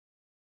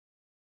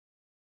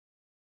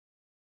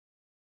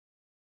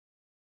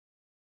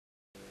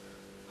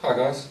Hi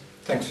guys,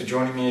 thanks for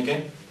joining me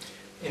again.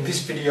 In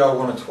this video I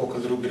want to talk a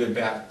little bit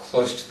about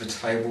close to the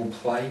table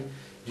play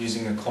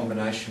using a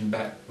combination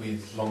bat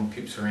with long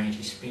pips or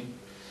anti-spin.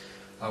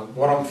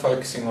 What I'm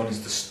focusing on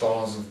is the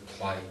styles of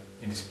play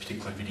in this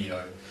particular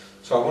video.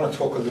 So I want to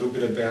talk a little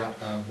bit about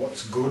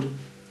what's good,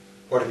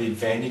 what are the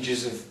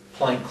advantages of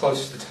playing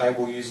close to the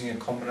table using a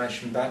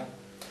combination bat,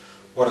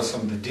 what are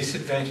some of the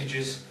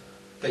disadvantages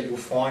that you'll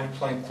find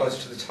playing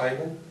close to the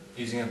table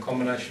using a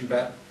combination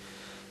bat,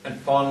 and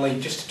finally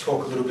just to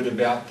talk a little bit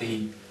about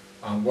the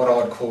what I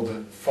would call the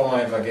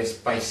 5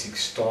 basic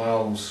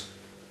styles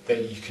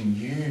that you can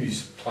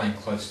use playing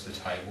close to the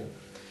table,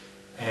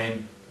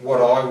 and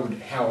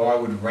how I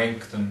would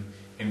rank them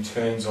in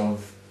terms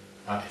of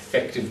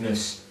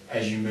effectiveness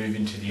as you move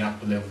into the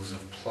upper levels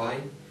of play,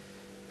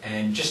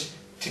 and just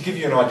to give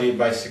you an idea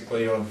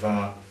basically of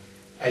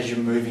as you're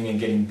moving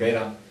and getting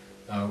better,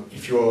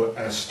 if you're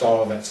at a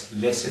style that's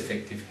less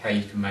effective, how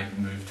you can maybe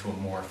move to a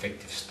more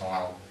effective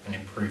style and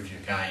improve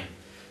your game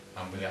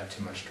without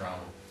too much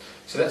drama.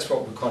 So that's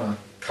what we're kind of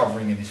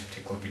covering in this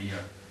particular video.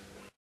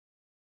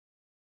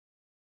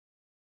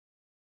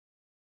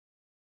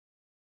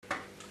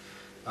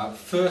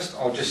 First,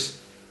 I'll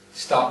just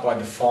start by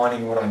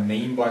defining what I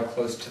mean by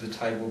close to the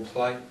table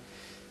play.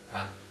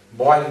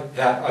 By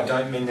that, I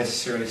don't mean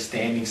necessarily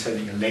standing so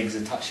that your legs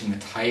are touching the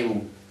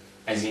table,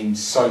 as in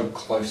so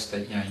close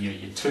that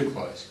you're too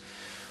close.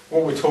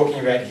 What we're talking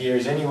about here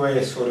is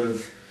anywhere sort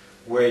of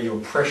where you're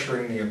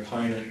pressuring the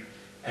opponent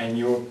and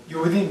you're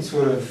within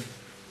sort of,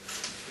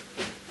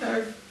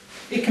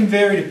 it can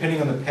vary depending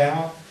on the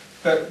power,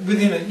 but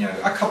within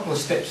a couple of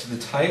steps of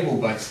the table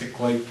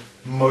basically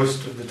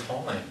most of the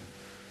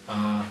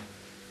time.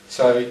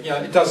 So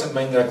it doesn't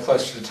mean that a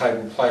close to the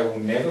table player will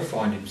never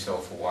find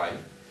himself away.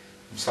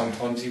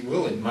 Sometimes he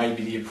will. It may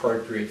be the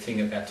appropriate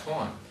thing at that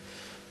time.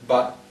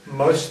 But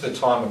most of the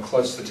time a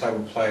close to the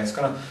table player is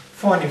going to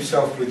find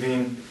himself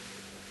within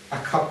a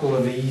couple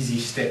of easy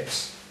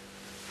steps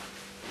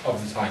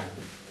of the table.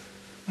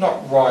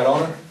 Not right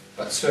on it,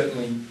 but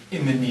certainly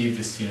in the near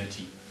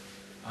vicinity,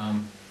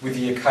 with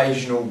the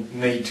occasional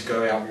need to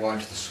go out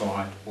wide to the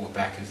side or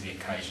back as the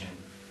occasion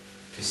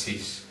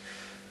persists.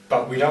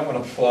 But we don't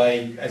want to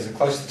play, as a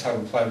close to the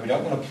table player, we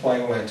don't want to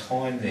play all our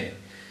time there.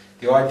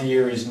 The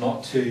idea is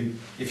not to,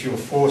 if you're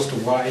forced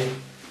away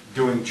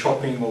doing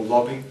chopping or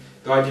lobbing,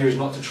 the idea is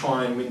not to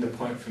try and win the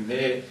point from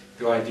there.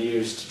 The idea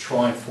is to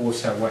try and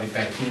force our way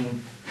back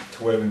in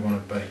to where we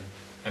want to be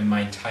and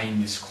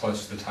maintain this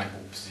close to the table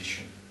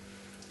position.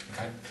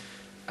 Okay.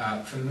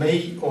 For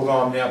me,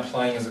 although I'm now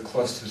playing as a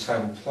close to the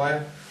table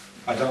player,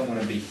 I don't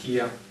want to be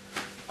here.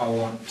 I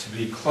want to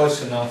be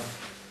close enough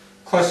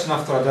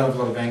that I don't have a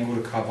lot of angle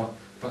to cover,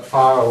 but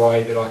far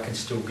away that I can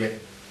still get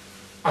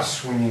a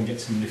swing and get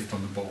some lift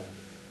on the ball.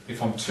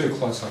 If I'm too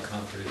close, I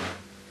can't do that.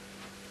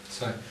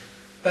 So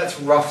that's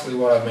roughly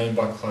what I mean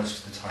by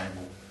close to the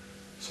table.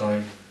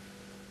 So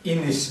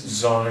in this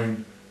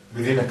zone,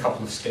 within a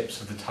couple of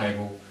steps of the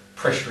table,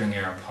 pressuring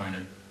our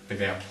opponent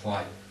with our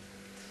play.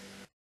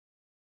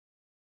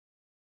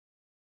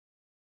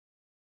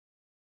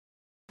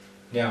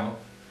 Now,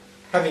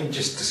 having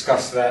just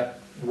discussed that,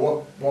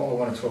 what I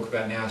want to talk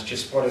about now is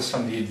just what are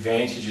some of the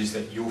advantages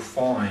that you'll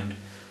find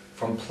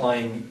from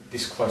playing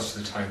this close to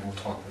the table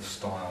type of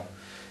style.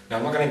 Now,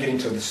 I'm not going to get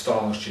into the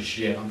styles just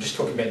yet. I'm just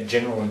talking about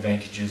general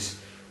advantages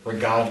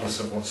regardless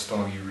of what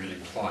style you really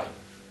play.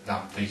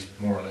 These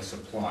more or less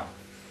apply.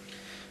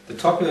 The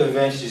type of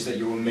advantages that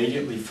you'll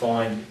immediately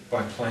find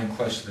by playing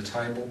close to the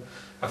table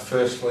are,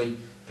 firstly,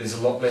 there's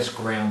a lot less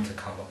ground to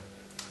cover.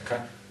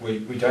 Okay,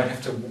 we don't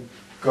have to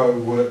go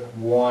work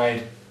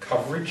wide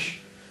coverage,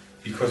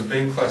 because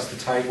being close to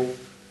the table,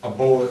 a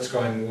ball that's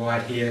going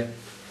wide here,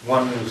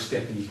 one little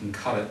step and you can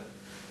cut it.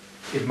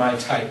 It may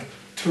take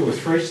 2 or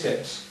 3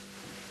 steps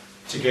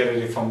to get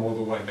it if I'm all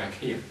the way back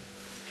here.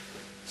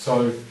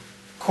 So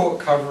court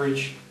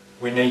coverage,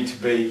 we need to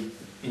be,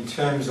 in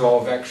terms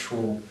of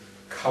actual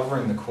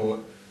covering the court,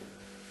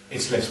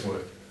 it's less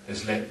work.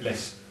 There's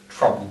less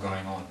trouble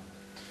going on.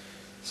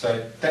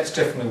 So that's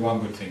definitely one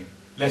good thing.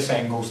 Less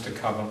angles to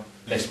cover,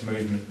 less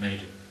movement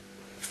needed.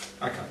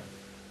 Okay.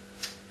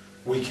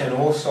 We can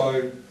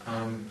also,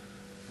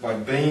 by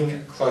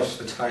being close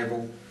to the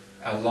table,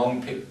 our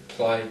long pip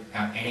play,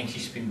 our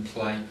anti-spin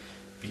play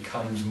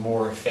becomes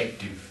more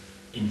effective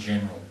in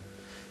general.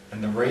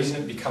 And the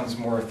reason it becomes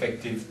more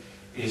effective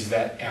is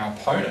that our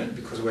opponent,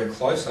 because we're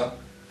closer,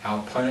 our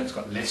opponent's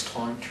got less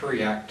time to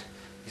react,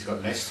 he's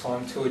got less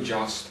time to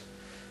adjust,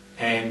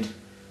 and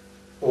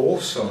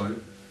also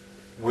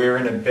we're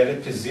in a better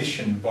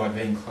position by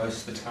being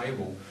close to the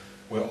table.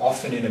 We're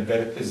often in a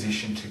better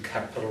position to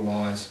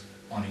capitalise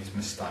on his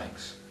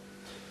mistakes.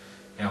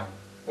 Now,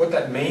 what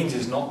that means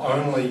is not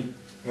only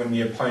when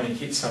the opponent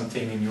hits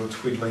something and you're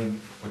twiddling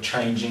or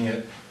changing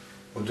it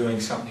or doing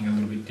something a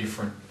little bit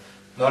different,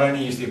 not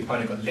only has the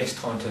opponent got less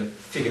time to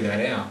figure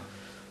that out,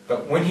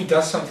 but when he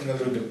does something a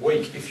little bit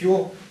weak, if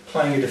you're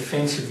playing a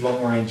defensive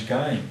long-range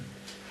game,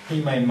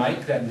 he may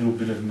make that little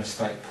bit of a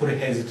mistake, put a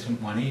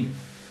hesitant one in,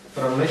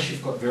 but unless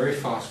you've got very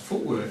fast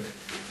footwork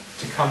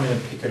to come in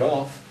and pick it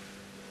off,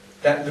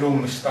 that little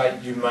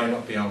mistake, you may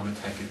not be able to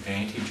take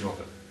advantage of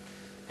it,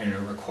 and it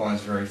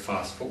requires very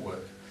fast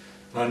footwork.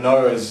 And I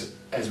know as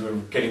we're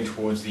getting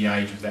towards the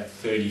age of that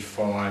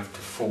 35 to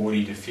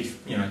 40 to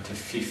 50, to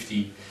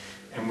 50,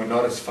 and we're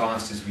not as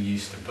fast as we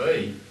used to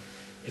be,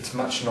 it's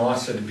much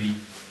nicer to be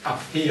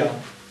up here.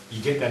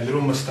 You get that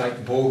little mistake,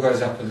 the ball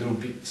goes up a little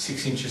bit,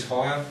 6 inches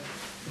higher,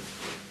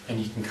 and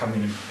you can come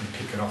in and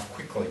pick it off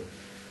quickly.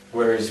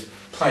 Whereas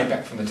playing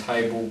back from the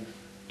table,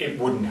 it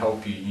wouldn't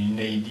help you. You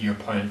need your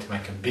opponent to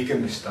make a bigger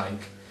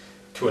mistake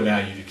to allow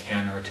you to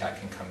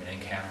counter-attack and come in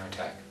and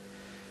counter-attack.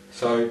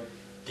 So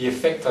the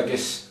effect, I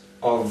guess,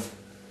 of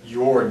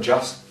your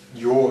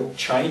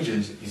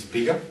changes is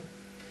bigger,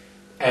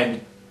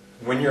 and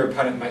when your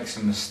opponent makes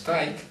a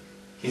mistake,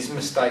 his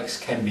mistakes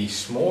can be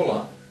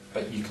smaller,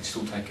 but you can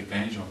still take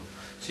advantage of them.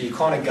 So you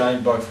kind of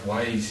gain both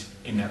ways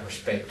in that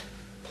respect,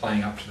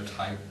 playing up to the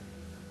table.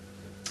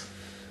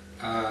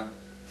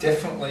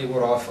 Definitely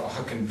what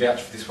I can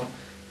vouch for this one,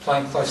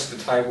 playing close to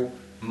the table,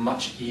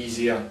 much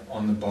easier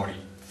on the body,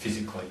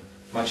 physically.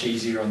 Much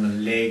easier on the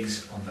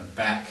legs, on the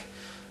back.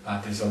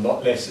 There's a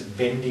lot less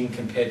bending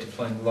compared to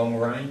playing long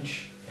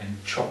range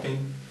and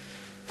chopping.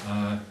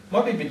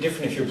 Might be a bit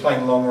different if you're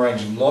playing long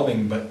range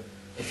lobbing, but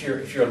if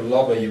you're a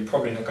lobber, you're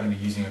probably not going to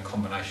be using a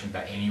combination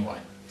bat anyway.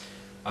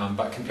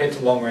 But compared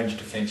to long range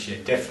defence, yeah,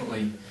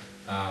 definitely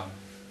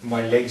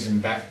my legs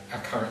and back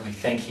are currently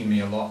thanking me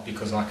a lot,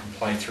 because I can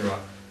play through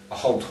a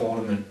whole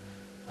tournament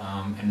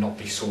and not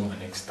be sore the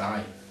next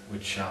day,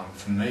 which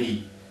for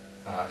me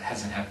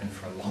hasn't happened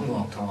for a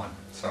long time.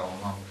 So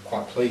I'm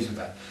quite pleased with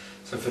that.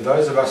 So for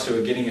those of us who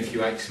are getting a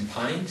few aches and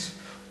pains,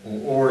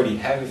 or already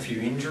have a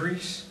few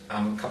injuries,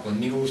 a couple of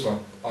niggles like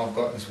I've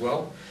got as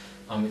well,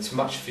 it's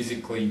much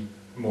physically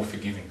more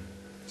forgiving.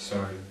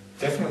 So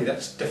definitely,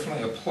 that's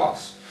definitely a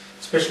plus,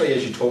 especially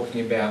as you're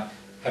talking about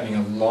having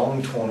a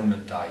long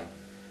tournament day.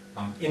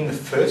 In the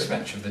first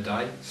match of the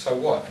day, so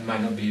what? It may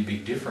not be a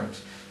big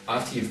difference.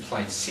 After you've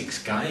played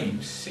 6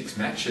 games, 6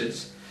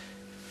 matches,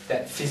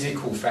 that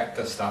physical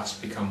factor starts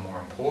to become more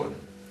important.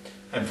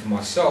 And for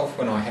myself,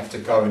 when I have to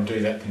go and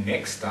do that the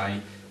next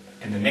day,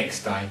 and the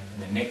next day,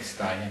 and the next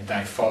day, and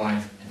day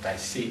 5, and day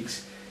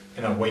 6,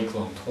 in a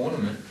week-long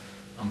tournament,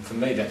 for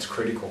me that's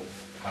critical.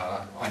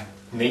 I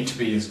need to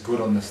be as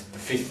good on the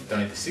 5th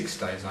day, the 6th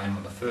day, as I am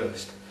on the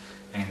 1st.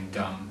 And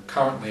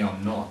currently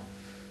I'm not,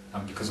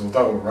 because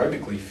although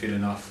aerobically fit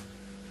enough,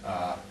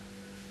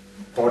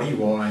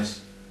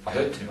 body-wise, I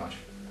hurt too much,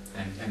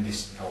 and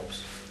this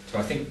helps. So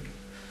I think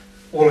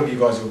all of you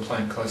guys who are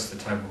playing close to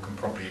the table can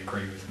probably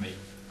agree with me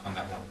on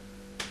that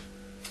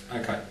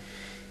one. Okay,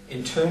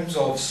 in terms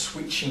of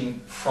switching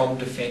from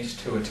defence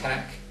to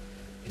attack,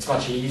 it's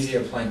much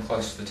easier playing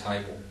close to the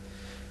table.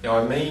 Now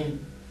I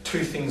mean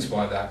 2 things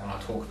by that when I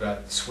talk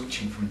about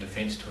switching from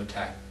defence to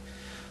attack.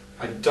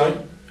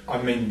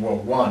 I mean, well,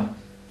 one,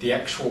 the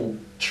actual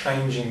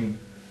changing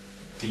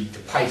the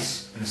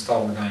pace and the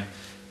style of the game.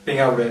 Being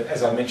able to,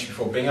 as I mentioned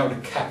before, being able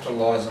to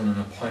capitalise on an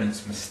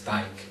opponent's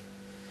mistake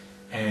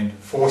and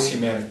force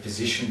him out of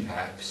position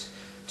perhaps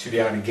to be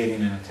able to get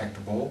in and attack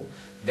the ball,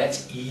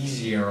 that's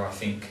easier, I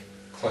think,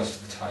 close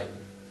to the table,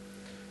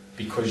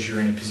 because you're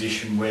in a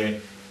position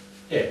where,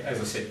 yeah, as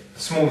I said, a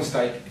small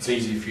mistake, it's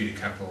easier for you to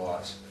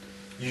capitalise.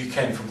 You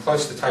can, from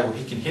close to the table,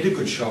 he can hit a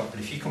good shot, but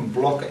if you can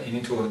block it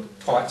into a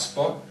tight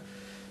spot,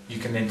 you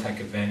can then take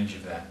advantage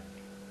of that.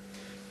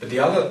 But the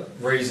other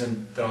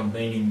reason that I'm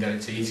meaning that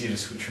it's easier to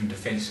switch from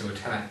defence to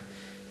attack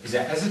is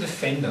that as a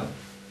defender,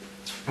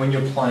 when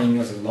you're playing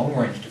as a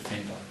long-range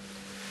defender,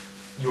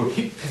 your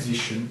hip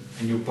position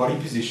and your body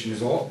position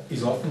is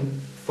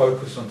often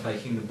focused on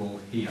taking the ball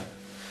here.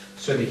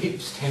 So the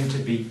hips tend to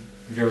be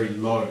very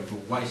low, the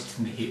waist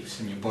and the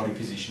hips and your body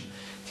position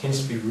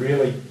tends to be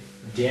really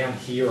down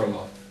here a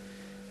lot.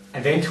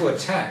 And then to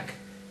attack,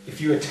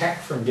 if you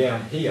attack from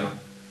down here,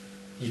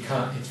 you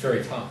can't, it's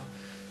very tough.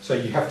 So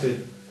you have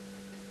to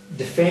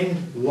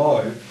defend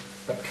low,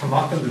 but come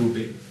up a little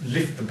bit,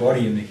 lift the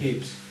body and the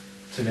hips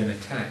to then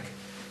attack.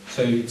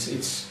 So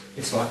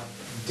it's like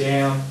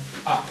down,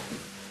 up.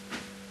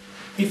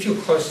 If you're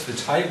close to the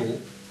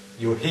table,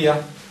 you're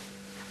here,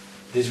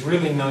 there's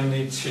really no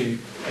need to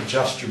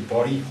adjust your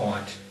body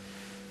height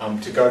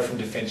to go from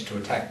defence to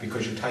attack,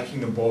 because you're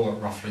taking the ball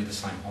at roughly the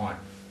same height.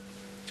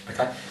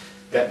 Okay,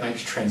 that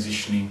makes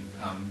transitioning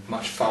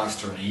much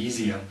faster and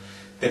easier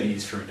than it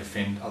is for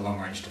a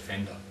long-range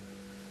defender.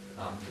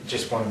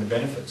 Just one of the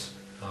benefits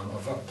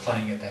of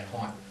playing at that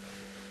height.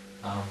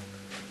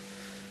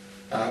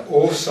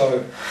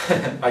 Also,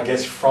 I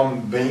guess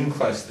from being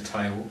close to the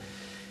table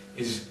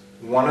is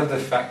one of the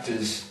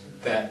factors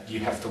that you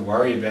have to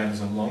worry about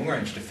as a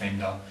long-range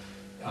defender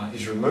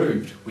is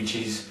removed, which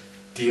is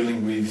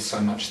dealing with so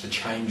much the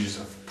changes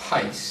of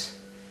pace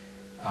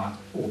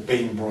or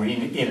being brought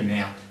in and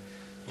out.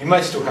 You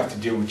may still have to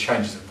deal with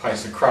changes of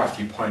pace. A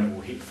crafty opponent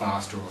will hit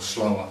faster or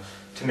slower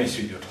to mess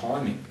with your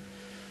timing.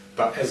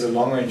 But as a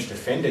long-range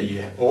defender,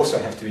 you also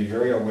have to be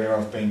very aware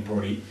of being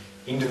brought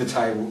into the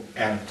table,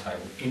 out of the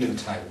table, into the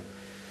table.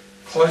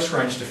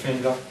 Close-range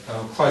defender,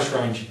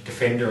 close-range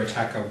defender,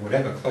 attacker,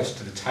 whatever, close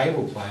to the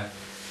table player,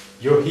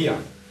 You're here.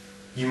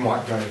 You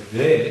might go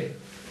there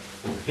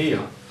or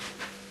here,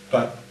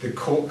 but the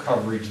court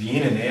coverage, the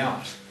in and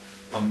out,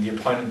 the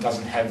opponent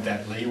doesn't have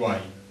that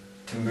leeway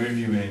to move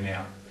you in and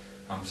out.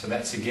 So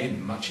that's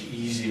again much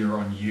easier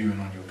on you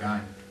and on your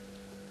game.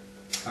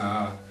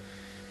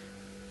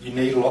 You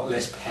need a lot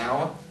less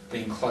power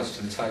being close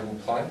to the table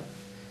play.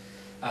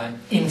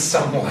 In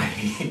some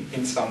way,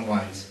 in some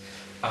ways.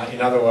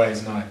 In other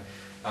ways, no.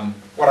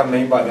 What I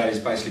mean by that is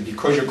basically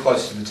because you're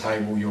close to the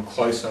table, you're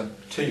closer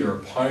to your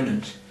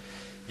opponent.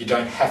 You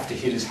don't have to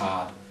hit as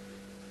hard,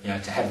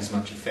 to have as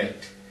much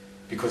effect,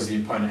 because the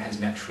opponent has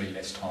naturally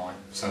less time.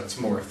 So it's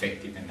more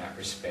effective in that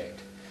respect.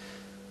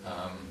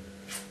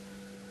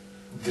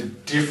 The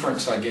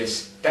difference, I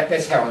guess,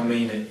 that's how I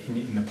mean it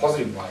in the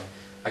positive way.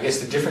 I guess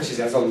the difference is,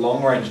 as a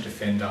long-range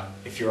defender,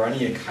 if you're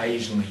only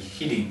occasionally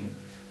hitting,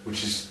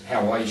 which is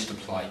how I used to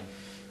play,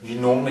 you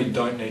normally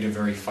don't need a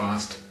very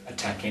fast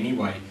attack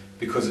anyway,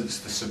 because it's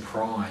the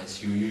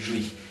surprise. You're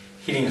usually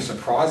hitting a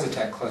surprise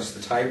attack close to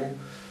the table,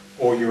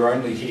 or you're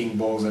only hitting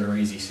balls that are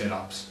easy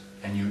setups,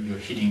 and you're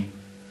hitting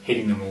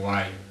them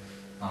away.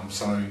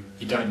 So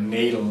you don't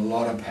need a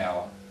lot of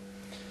power.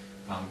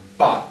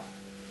 But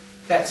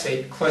that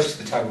said, close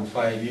to the table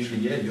player, usually,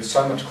 you're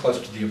so much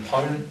closer to the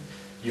opponent,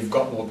 you've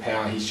got more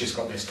power, he's just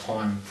got less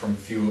time from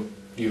view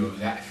of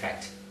that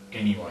fact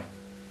anyway.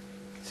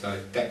 So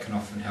that can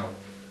often help.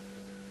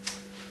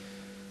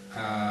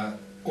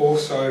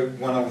 Also,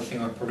 one other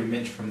thing I'd probably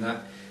mention from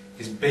that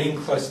is being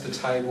close to the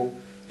table,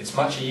 it's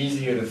much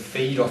easier to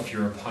feed off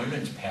your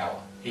opponent's power,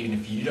 even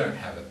if you don't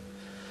have it.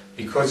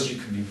 Because you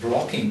can be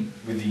blocking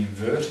with the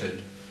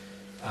inverted,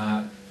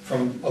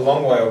 from a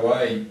long way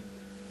away,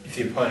 if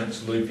the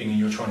opponent's looping and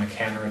you're trying to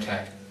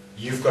counter-attack,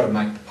 you've got to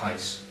make the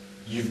pace.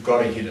 You've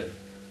got to hit it.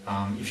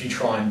 If you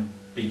try and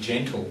be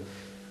gentle,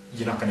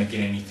 you're not going to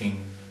get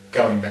anything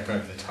going back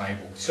over the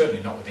table,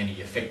 certainly not with any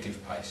effective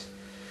pace.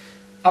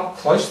 Up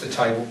close to the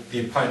table,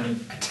 the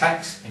opponent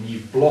attacks and you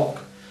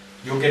block,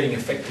 you're getting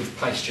effective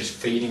pace just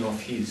feeding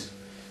off his.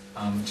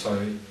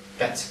 So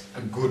that's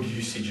a good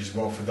usage as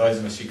well for those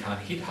of us who can't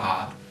hit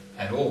hard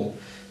at all.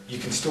 You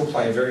can still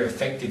play a very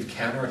effective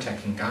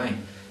counter-attacking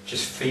game,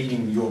 just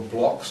feeding your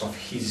blocks off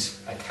his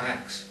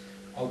attacks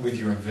with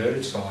your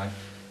inverted side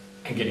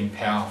and getting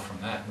power from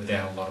that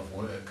without a lot of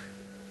work.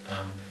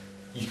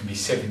 You can be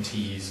 70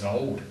 years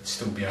old and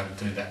still be able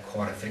to do that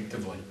quite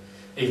effectively,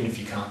 even if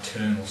you can't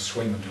turn or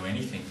swing or do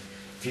anything.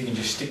 If you can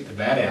just stick the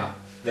bat out,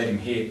 let him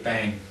hit,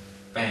 bang,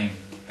 bang,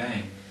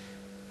 bang,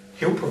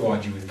 he'll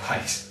provide you with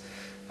pace,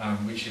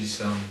 which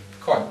is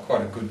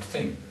quite a good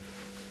thing.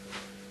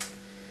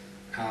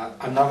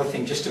 Another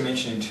thing just to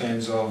mention in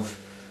terms of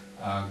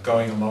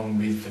going along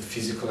with the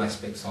physical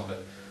aspects of it,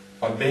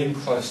 by being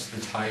close to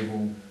the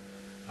table,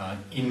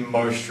 in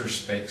most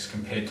respects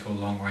compared to a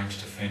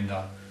long-range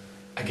defender,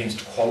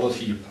 against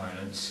quality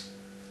opponents,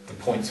 the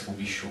points will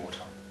be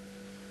shorter.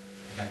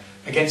 Okay?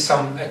 Against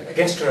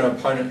an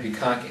opponent who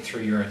can't get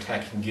through your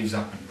attack and gives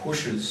up and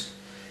pushes,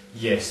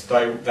 yes,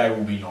 they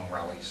will be long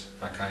rallies.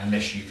 Okay,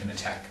 unless you can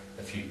attack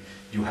a few,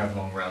 you'll have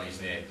long rallies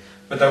there.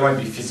 But they won't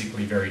be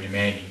physically very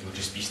demanding. You'll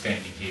just be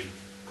standing here,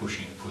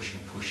 pushing, pushing,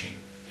 pushing,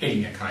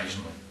 hitting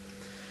occasionally.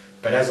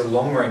 But as a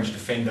long-range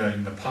defender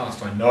in the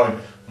past, I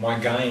know my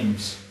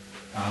games,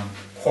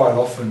 quite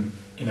often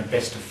in a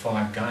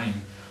best-of-5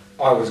 game,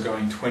 I was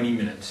going 20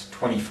 minutes,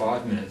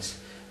 25 minutes,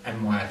 and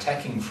my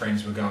attacking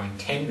friends were going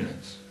 10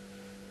 minutes.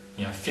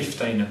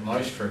 15 at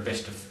most for a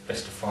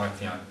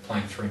best-of-5,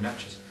 playing 3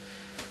 matches.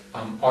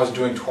 I was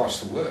doing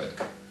twice the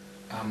work.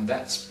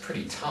 That's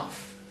pretty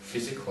tough,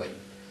 physically.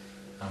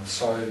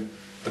 So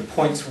the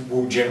points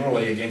will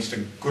generally, against a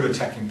good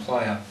attacking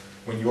player,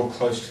 when you're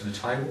close to the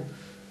table,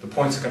 the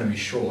points are going to be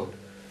short.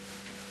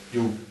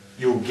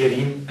 You'll get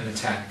in an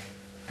attack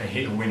and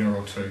hit a winner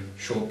or two,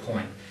 short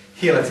point.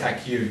 He'll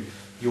attack you,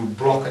 you'll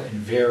block it and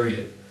vary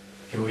it.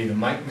 He'll either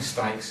make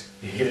mistakes,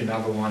 you hit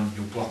another one,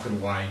 you'll block it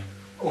away,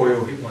 or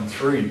he'll hit one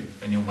through you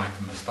and you'll make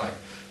a mistake.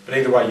 But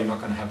either way, you're not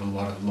going to have a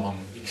lot of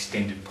long,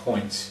 extended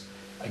points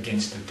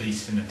against a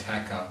decent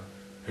attacker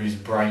who's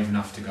brave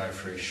enough to go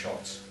for his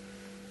shots.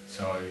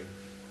 So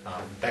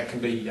that can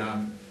be,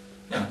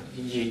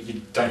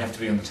 you don't have to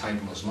be on the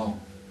table as long.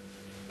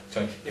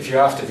 So if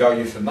you're after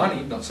value for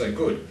money, not so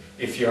good.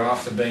 If you're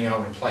after being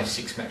able to play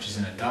 6 matches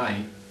in a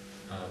day,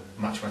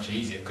 much, much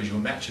easier, because your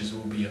matches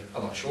will be a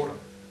lot shorter.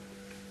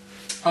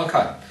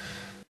 Okay.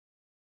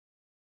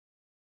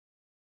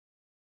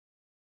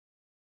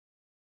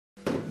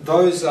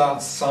 Those are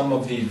some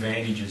of the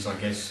advantages, I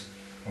guess,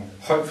 well,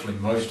 hopefully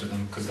most of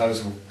them, because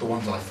those are the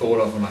ones I thought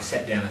of when I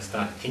sat down and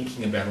started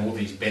thinking about all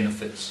these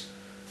benefits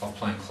of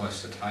playing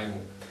close to the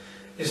table.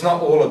 It's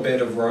not all a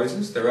bed of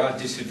roses. There are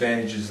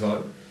disadvantages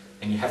though,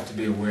 and you have to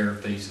be aware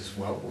of these as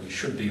well, or you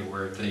should be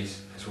aware of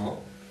these as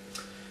well,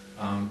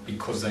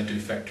 because they do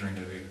factor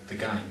into the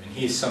game. And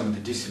here's some of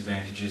the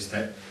disadvantages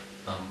that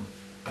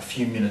a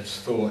few minutes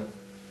thought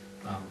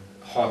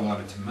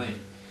highlighted to me.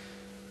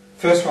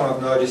 First one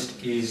I've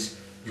noticed is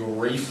your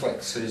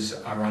reflexes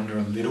are under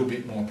a little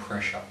bit more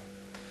pressure.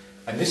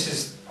 And this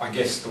is, I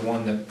guess, the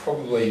one that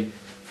probably,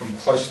 from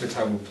close to the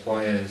table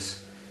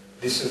players,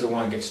 this is the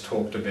one that gets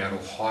talked about or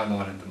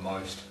highlighted the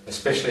most,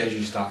 especially as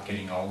you start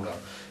getting older.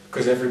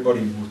 Because everybody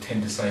will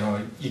tend to say,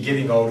 oh, you're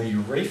getting older, your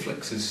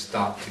reflexes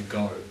start to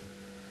go.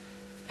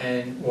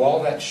 And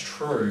while that's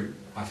true,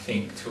 I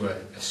think, to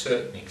a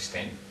certain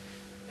extent,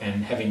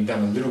 and having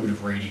done a little bit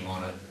of reading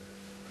on it,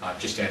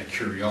 just out of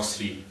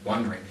curiosity,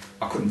 wondering,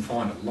 I couldn't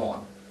find a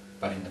lot,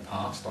 but in the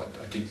past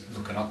I did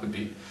look it up a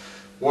bit.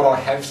 What I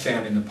have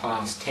found in the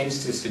past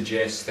tends to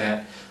suggest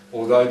that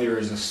although there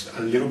is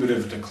a little bit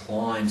of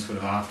decline sort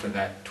of after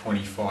that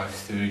 25,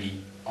 30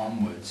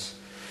 onwards,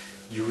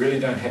 you really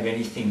don't have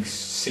anything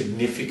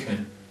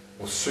significant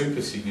or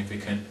super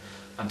significant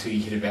until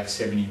you hit about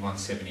 71,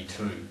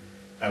 72,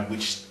 at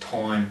which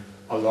time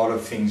a lot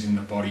of things in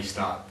the body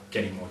start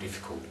getting more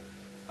difficult.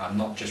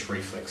 Not just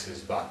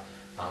reflexes, but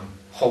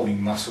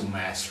holding muscle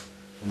mass,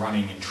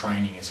 running and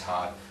training is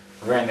hard.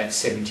 Around that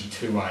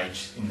 72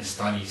 age in the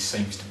studies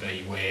seems to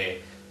be where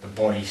the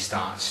body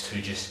starts to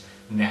just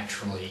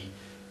naturally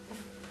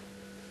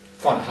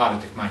find it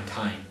harder to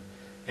maintain.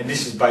 And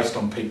this is based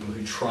on people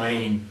who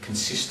train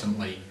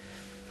consistently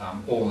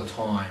all the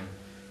time.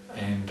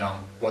 And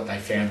what they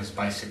found is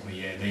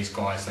basically, yeah, these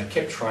guys, they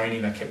kept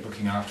training, they kept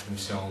looking after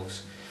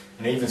themselves.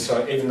 And even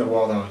so, even though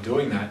while they were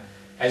doing that,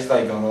 as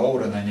they got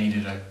older, they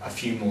needed a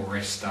few more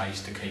rest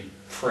days to keep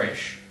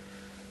fresh.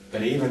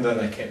 But even though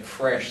they kept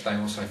fresh, they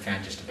also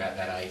found just about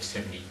that age,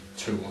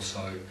 72 or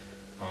so,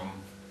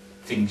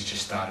 things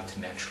just started to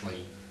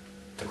naturally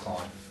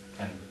decline.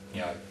 And,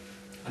 you know,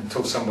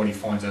 until somebody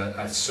finds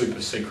a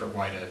super secret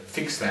way to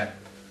fix that,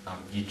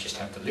 you just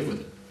have to live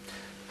with it.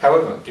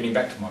 However, getting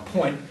back to my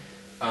point,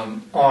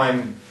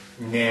 I'm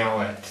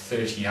now at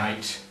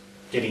 38,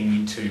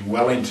 getting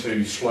well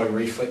into slow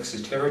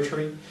reflexes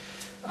territory,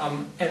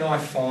 and I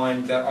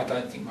find that I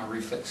don't think my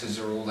reflexes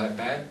are all that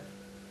bad.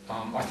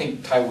 I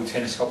think table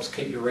tennis helps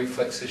keep your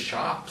reflexes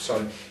sharp,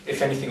 so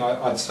if anything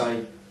I'd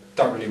say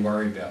don't really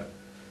worry about it.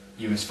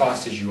 You're as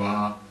fast as you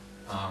are,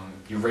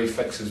 your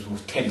reflexes will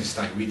tend to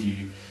stay with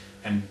you,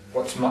 and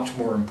what's much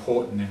more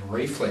important than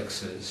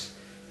reflexes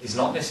is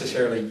not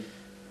necessarily,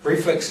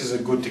 reflexes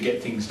are good to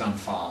get things done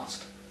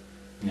fast.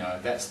 You know,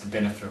 that's the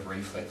benefit of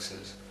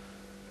reflexes.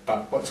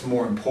 But what's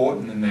more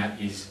important than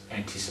that is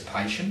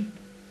anticipation,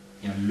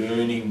 you know,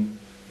 learning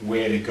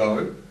where to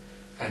go.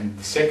 And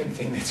the second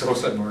thing that's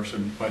also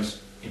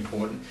most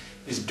important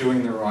is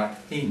doing the right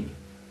thing.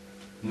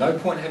 No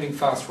point having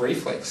fast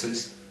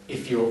reflexes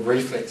if your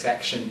reflex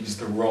action is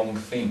the wrong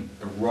thing,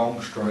 the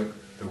wrong stroke,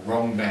 the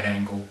wrong bad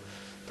angle,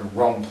 the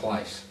wrong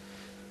place.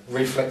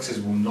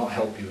 Reflexes will not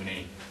help you in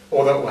any.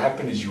 All that will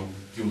happen is you'll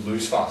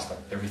lose faster.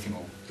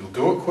 You'll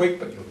do it quick,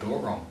 but you'll do it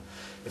wrong.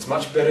 It's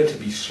much better to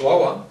be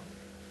slower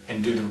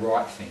and do the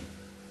right thing.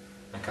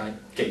 Okay,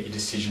 get your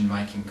decision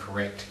making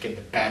correct, get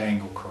the bad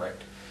angle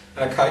correct.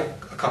 And okay,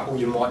 a couple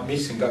you might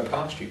miss and go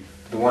past you.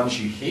 The ones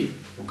you hit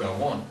will go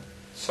on.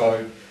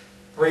 So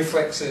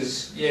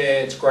reflexes,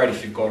 yeah, it's great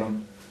if you've got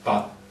them,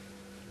 but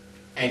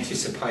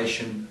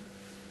anticipation,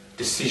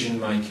 decision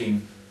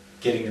making,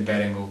 getting the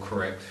bad angle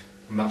correct,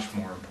 much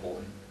more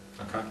important.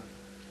 Okay,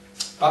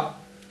 but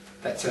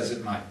that's as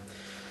it may.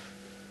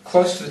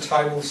 Close to the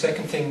table,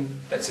 second thing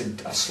that's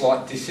a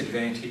slight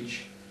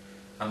disadvantage,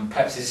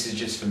 perhaps this is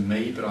just for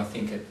me, but I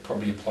think it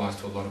probably applies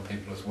to a lot of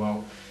people as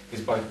well,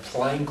 is by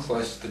playing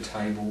close to the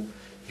table,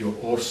 you're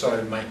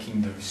also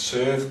making the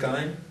serve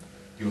game,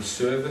 your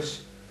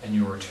service, and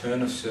your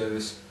return of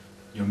service,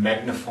 you're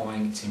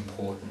magnifying its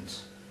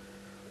importance.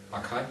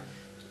 Okay?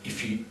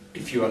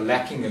 If you are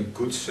lacking a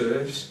good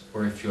serves,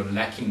 or if you're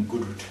lacking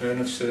good return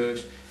of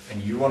serves,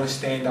 and you want to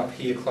stand up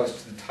here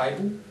close to the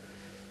table,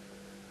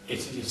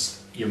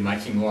 you're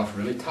making life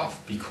really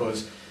tough,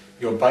 because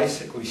you're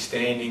basically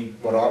standing,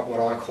 what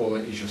I call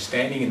it, is you're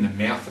standing in the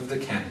mouth of the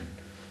cannon,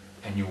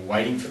 and you're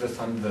waiting for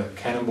the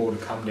cannonball to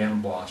come down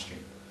and blast you.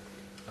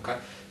 Okay?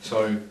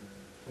 So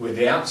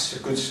without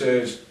good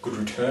serves, good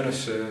return of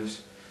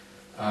serves,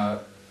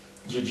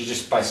 you're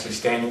just basically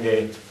standing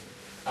there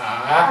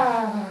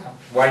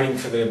waiting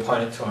for the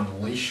opponent to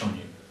unleash on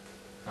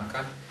you.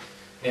 Okay?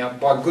 Now,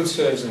 by good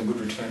serves and good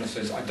return of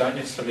serves, I don't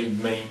necessarily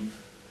mean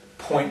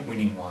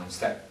point-winning ones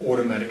that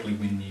automatically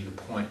win you the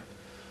point.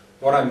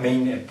 What I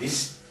mean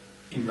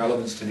in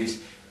relevance to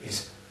this,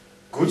 is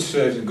good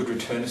serves and good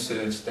return of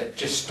serves that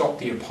just stop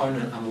the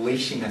opponent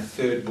unleashing a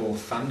third ball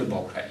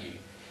thunderbolt at you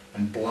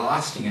and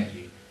blasting at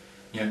you.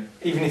 You know,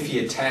 even if he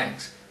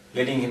attacks,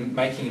 making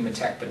him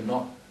attack, but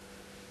not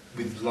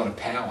with a lot of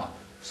power,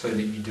 so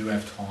that you do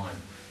have time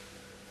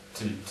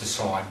to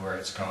decide where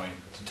it's going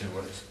to do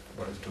what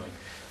it's doing.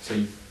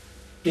 So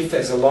if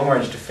there's a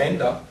long-range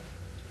defender,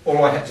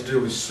 all I had to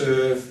do was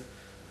serve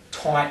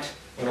tight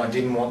when I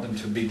didn't want them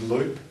to big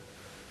loop,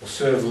 or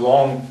serve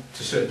long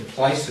to certain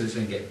places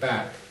and get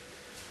back.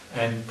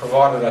 And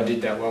provided I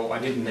did that well, I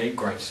didn't need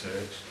great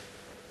serves.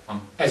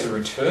 As a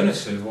returner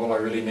serve, all I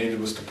really needed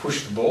was to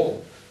push the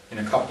ball in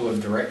a couple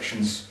of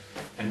directions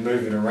and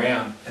move it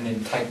around, and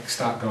then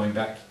start going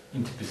back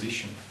into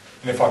position.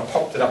 And if I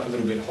popped it up a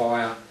little bit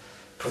higher,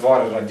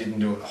 provided I didn't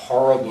do it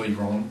horribly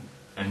wrong,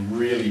 and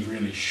really,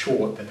 really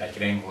short that they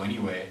could angle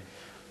anywhere,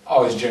 I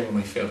was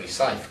generally fairly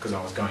safe because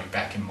I was going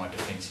back in my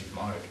defensive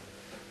mode.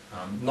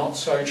 Not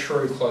so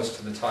true close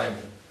to the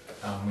table.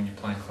 When you're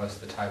playing close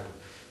to the table,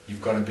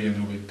 you've got to be a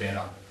little bit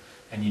better,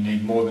 and you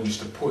need more than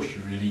just a push.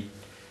 You really,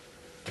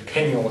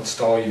 depending on what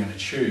style you're going to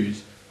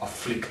choose, a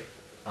flick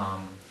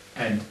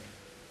and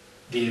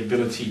the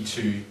ability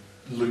to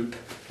loop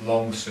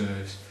long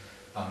serves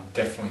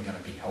definitely going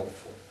to be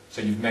helpful.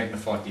 So you've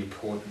magnified the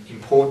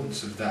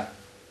importance of that.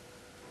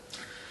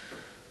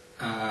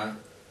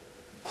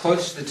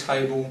 Close to the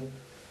table,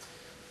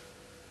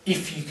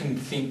 if you can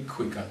think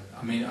quicker.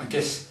 I mean, I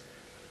guess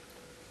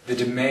the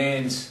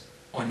demands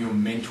on your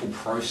mental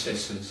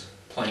processes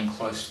playing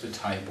close to the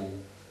table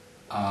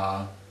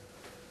are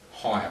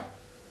higher.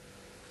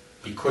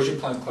 Because you're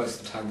playing close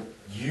to the table,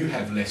 you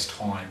have less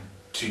time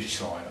to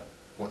decide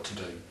what to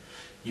do.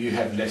 You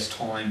have less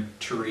time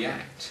to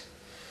react.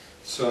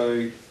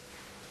 So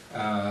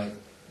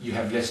you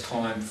have less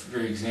time, for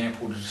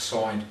example, to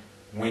decide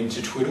when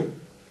to twiddle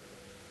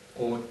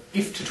or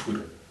if to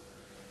twiddle,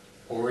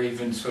 or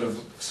even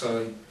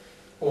so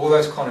all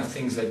those kind of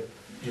things that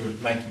you're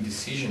making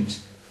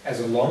decisions. As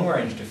a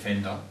long-range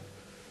defender,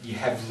 you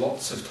have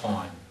lots of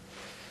time.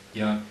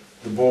 You know,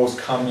 the ball's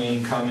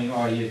coming,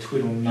 oh yeah,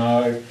 twiddle,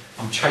 no,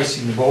 I'm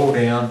chasing the ball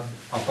down,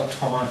 I've got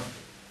time.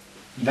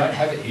 You don't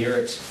have it here,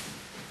 it's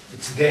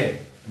there,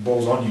 the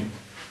ball's on you.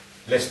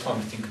 Less time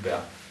to think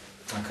about,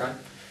 okay?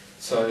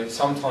 So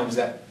sometimes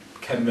that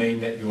can mean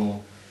that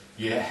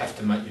you have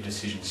to make your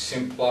decisions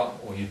simpler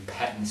or your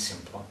patterns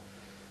simpler,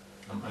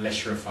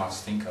 unless you're a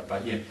fast thinker.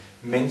 But yeah,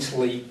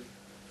 mentally,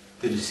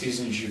 the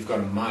decisions you've got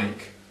to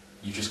make,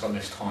 you've just got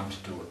less time to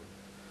do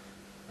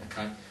it,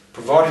 okay?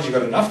 Provided you've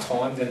got enough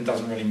time, then it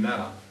doesn't really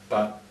matter.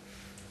 But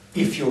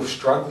if you're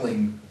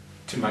struggling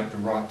to make the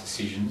right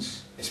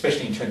decisions,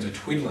 especially in terms of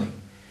twiddling,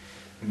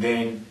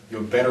 then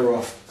you're better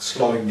off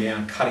slowing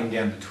down, cutting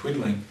down the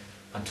twiddling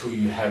until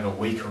you have a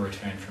weaker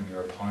return from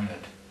your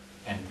opponent,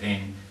 and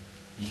then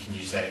you can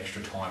use that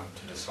extra time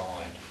to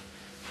decide.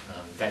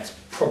 That's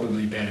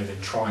probably better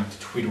than trying to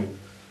twiddle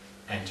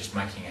and just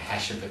making a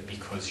hash of it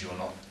because you're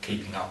not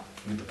keeping up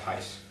with the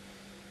pace.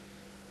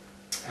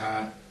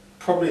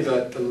 Probably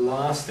the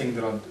last thing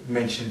that I've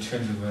mentioned in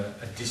terms of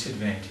a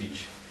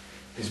disadvantage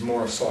is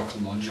more a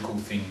psychological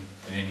thing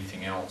than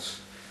anything else,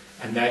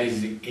 and that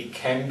is it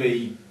can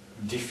be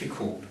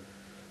difficult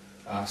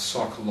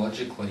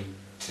psychologically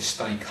to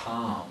stay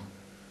calm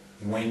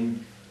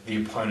when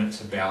the opponent's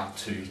about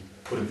to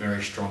put a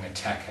very strong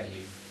attack at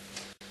you.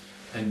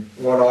 And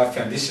what I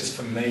found, this is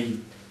for me,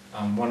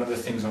 one of the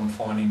things I've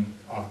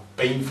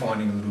been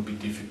finding a little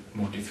bit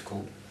more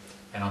difficult,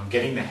 and I'm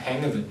getting the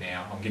hang of it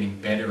now, I'm getting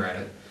better at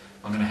it,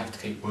 I'm going to have to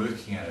keep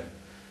working at it.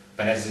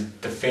 But as a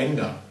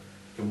defender,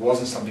 it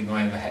wasn't something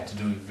I ever had to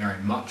do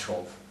very much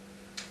of.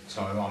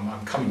 So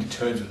I'm coming to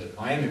terms with it.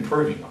 I am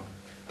improving,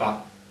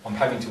 but I'm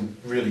having to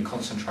really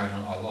concentrate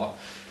on it a lot.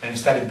 And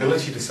it's that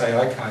ability to say,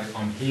 okay,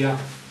 I'm here,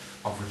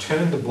 I've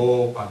returned the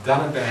ball, I've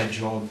done a bad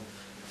job,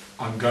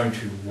 I'm going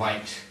to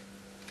wait,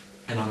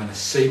 and I'm going to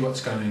see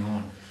what's going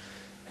on.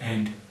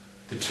 And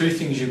the two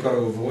things you've got to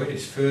avoid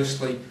is,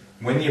 firstly,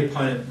 when the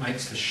opponent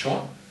makes the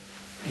shot,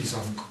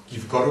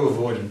 you've got to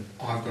avoid, and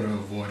I've got to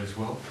avoid as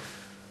well,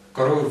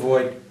 got to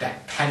avoid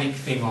that panic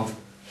thing of,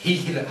 he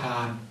hit it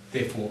hard,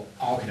 therefore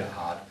I'll hit it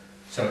hard.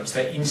 So it's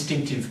that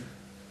instinctive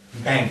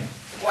bang,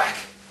 whack,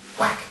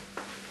 whack,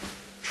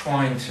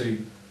 trying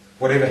to,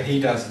 whatever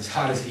he does, as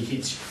hard as he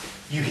hits,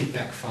 you hit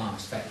back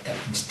fast. That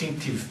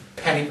instinctive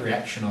panic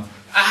reaction of,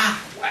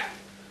 whack.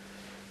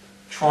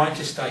 Trying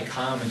to stay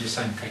calm and just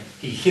saying, okay,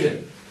 he hit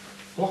it,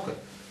 block it,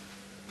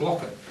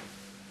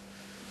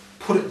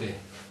 put it there,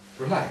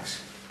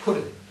 relax, put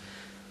it.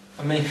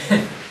 I mean,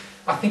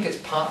 I think it's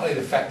partly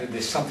the fact that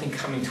there's something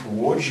coming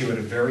towards you at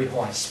a very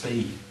high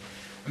speed.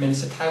 I mean,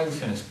 it's a table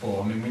tennis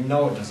ball. I mean, we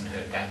know it doesn't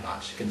hurt that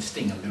much. It can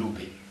sting a little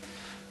bit.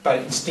 But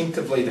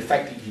instinctively, the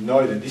fact that you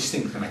know that this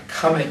thing's going to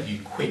come at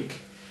you quick,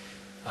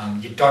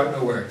 you don't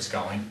know where it's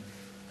going,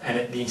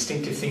 and the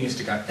instinctive thing is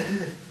to go,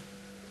 ugh.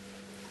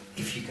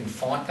 If you can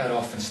fight that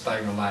off and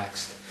stay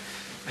relaxed,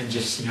 and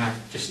just,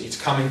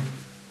 it's coming,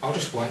 I'll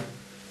just wait.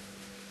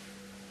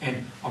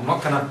 And I'm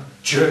not going to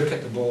jerk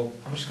at the ball,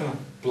 I'm just going to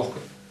block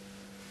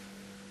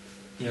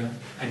it.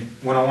 And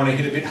when I want to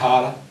hit a bit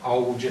harder, I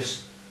will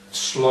just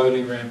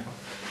slowly ramp up.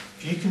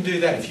 If you can do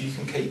that, if you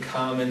can keep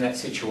calm in that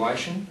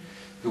situation,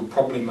 you'll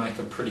probably make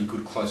a pretty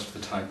good close to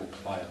the table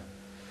player.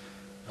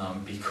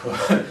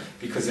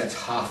 Because that's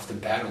half the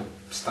battle,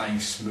 staying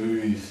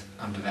smooth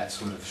under that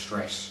sort of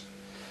stress.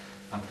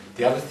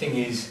 The other thing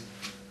is,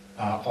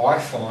 I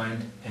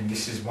find, and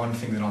this is one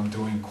thing that I'm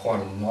doing quite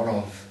a lot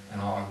of,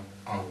 and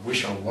I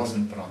wish I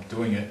wasn't, but I'm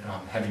doing it and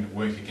I'm having to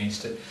work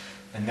against it,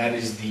 and that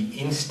is the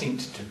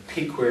instinct to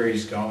pick where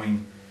he's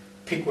going,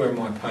 pick where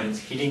my opponent's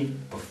hitting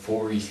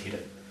before he's hit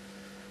it.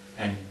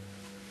 And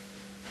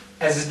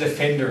as a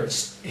defender,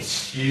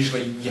 it's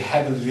usually, you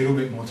have a little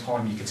bit more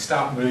time. You can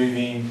start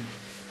moving,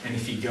 and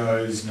if he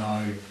goes,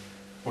 no,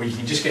 or you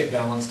can just get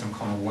balanced and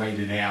kind of wait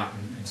it out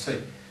and see.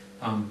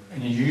 and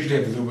you usually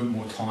have a little bit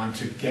more time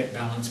to get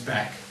balance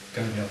back,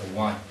 go the other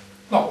way.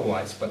 Not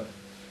always, but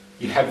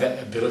you have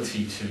that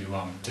ability to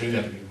do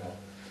that a bit more.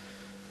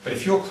 But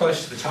if you're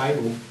close to the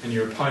table and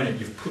your opponent,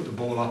 you've put the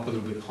ball up a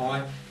little bit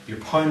high, your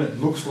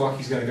opponent looks like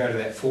he's going to go to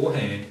that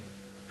forehand,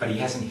 but he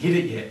hasn't hit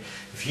it yet.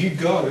 If you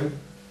go,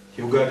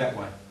 he'll go that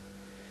way,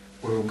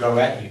 or he'll go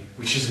at you,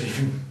 which is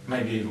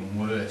maybe even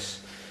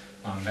worse,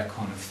 that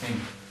kind of thing.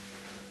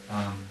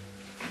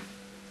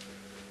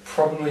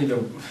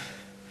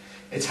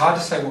 It's hard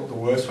to say what the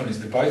worst one is.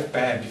 They're both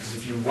bad, because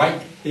if you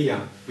wait here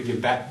with your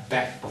bat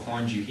back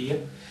behind you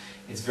here,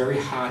 it's very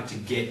hard to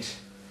get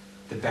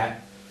the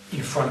bat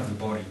in front of the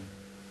body.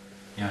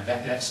 You know,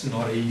 that's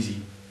not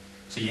easy.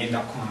 So you end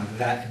up kind of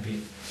that a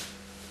bit.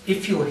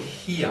 If you're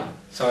here,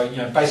 so you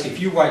know, basically if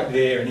you wait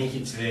there and he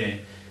hits there,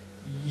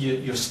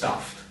 you're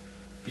stuffed,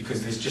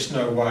 because there's just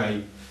no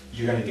way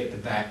you're going to get the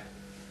bat.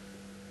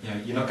 You know,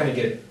 you're not going to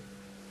get it.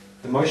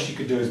 The most you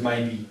could do is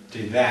maybe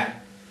do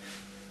that.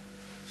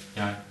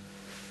 You know,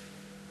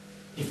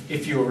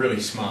 if you were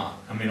really smart.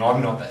 I mean,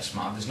 I'm not that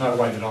smart. There's no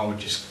way that I would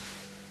just...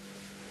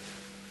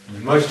 I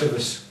mean, most of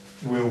us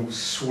will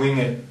swing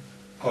it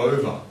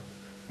over,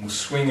 we'll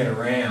swing it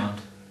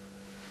around,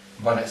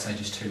 by that stage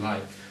it's too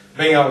late.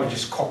 Being able to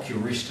just cock your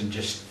wrist and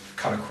just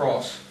cut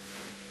across,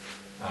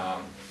 I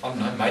don't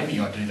know, maybe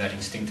I do that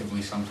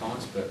instinctively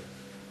sometimes, but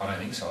I don't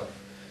think so.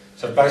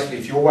 So basically,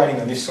 if you're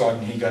waiting on this side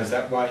and he goes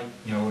that way,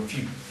 you know, if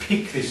you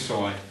pick this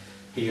side,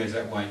 he goes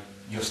that way,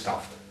 you're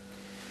stuffed.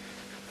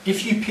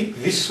 If you pick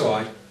this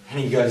side and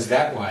he goes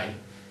that way,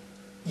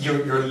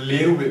 you're a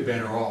little bit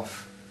better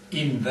off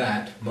in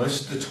that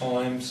most of the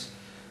times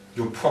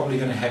you're probably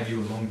going to have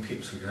your long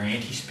pips or your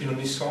anti-spin on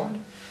this side,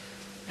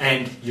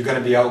 and you're going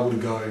to be able to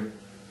go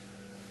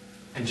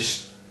and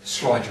just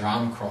slide your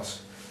arm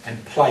across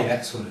and play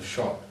that sort of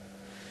shot.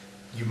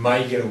 You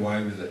may get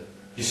away with it.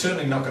 You're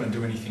certainly not going to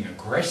do anything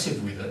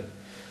aggressive with it,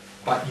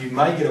 but you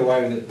may get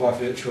away with it by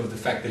virtue of the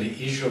fact that it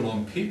is your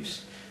long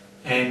pips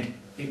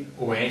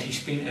or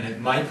anti-spin, and it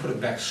may put it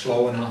back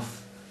slow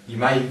enough. You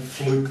may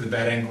fluke the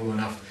bat angle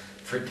enough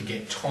for it to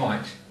get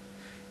tight.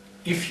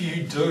 If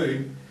you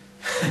do,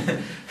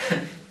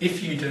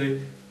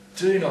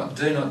 do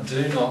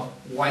not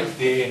wait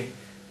there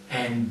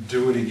and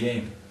do it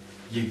again.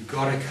 You've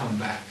got to come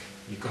back.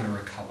 You've got to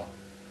recover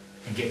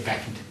and get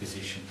back into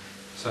position.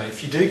 So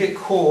if you do get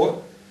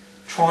caught,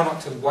 try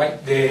not to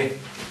wait there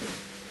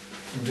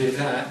and do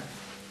that.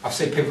 I've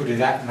seen people do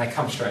that and they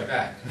come straight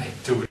back and they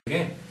do it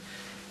again.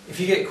 If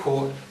you get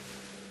caught,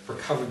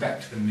 recover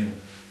back to the middle.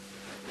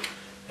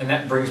 And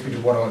that brings me to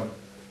what I'm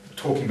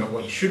talking about,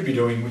 what you should be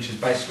doing, which is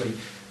basically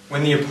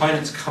when the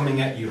opponent's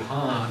coming at you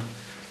hard,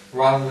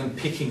 rather than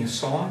picking a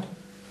side,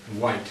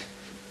 wait.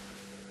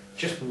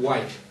 Just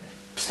wait.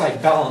 Stay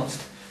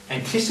balanced.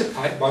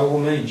 Anticipate by all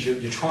means.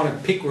 You're trying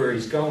to pick where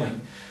he's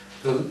going.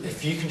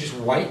 If you can just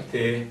wait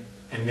there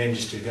and then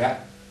just do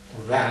that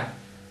or that,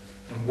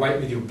 and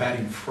wait with your bat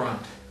in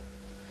front,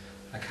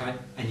 okay,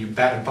 and your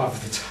bat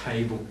above the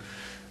table.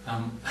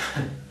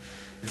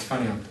 It's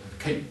funny, I'm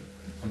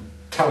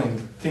telling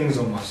things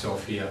on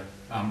myself here,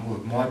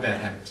 with my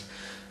bad habits.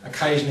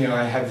 Occasionally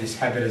I have this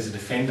habit as a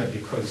defender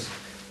because,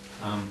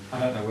 I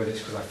don't know whether it's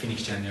because I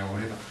finished down there or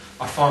whatever,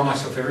 I find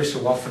myself every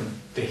so often,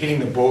 they're hitting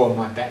the ball and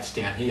my bat's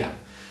down here,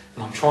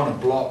 and I'm trying to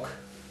block,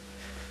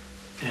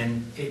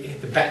 and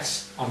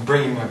I'm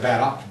bringing my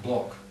bat up to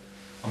block.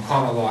 I'm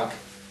kind of like,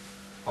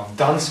 I've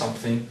done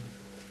something,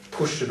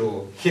 pushed it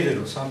or hit it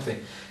or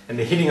something, and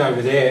they're hitting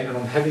over there and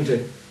I'm having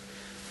to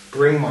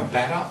bring my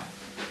bat up.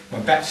 My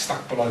bat's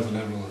stuck below the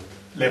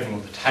level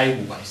of the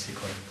table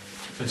basically.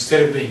 So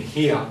instead of being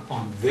here,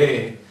 I'm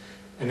there,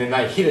 and then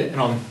they hit it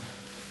and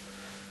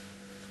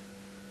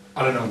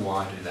I don't know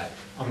why I do that.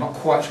 I'm not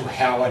quite sure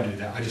how I do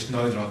that. I just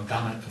know that I've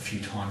done it a few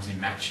times in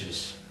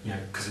matches, you know,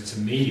 because it's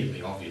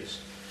immediately obvious.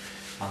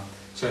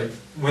 So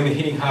when they're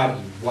hitting hard,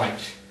 you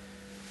wait.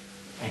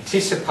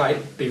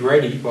 Anticipate, be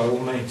ready by all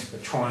means,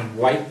 but try and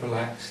wait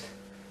relaxed.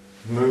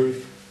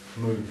 Move.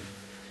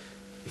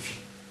 If you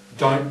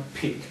don't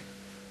pick,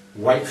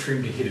 wait for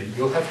him to hit it.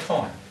 You'll have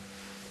time.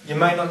 You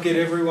may not get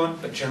everyone,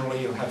 but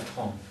generally you'll have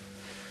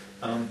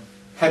time.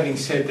 Having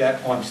said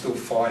that, I'm still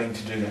fighting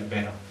to do that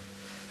better.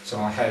 So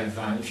I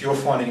have, if you're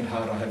finding it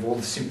hard, I have all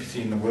the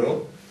sympathy in the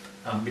world.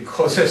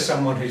 Because as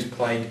someone who's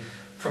played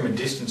from a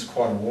distance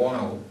quite a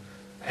while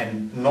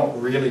and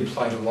not really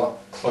played a lot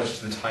close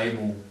to the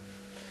table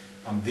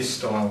this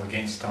style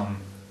against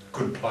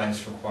good players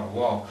for quite a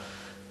while,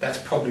 that's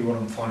probably what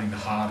I'm finding the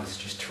hardest,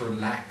 just to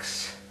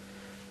relax,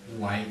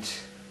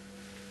 wait,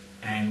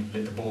 and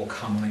let the ball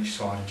come on each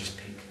side and just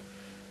pick.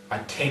 I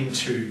tend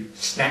to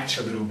snatch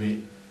a little bit,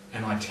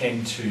 and I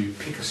tend to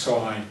pick a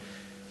side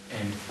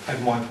and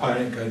have my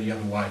opponent go the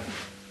other way.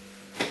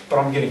 But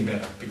I'm getting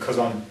better, because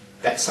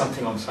that's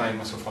something I'm saying to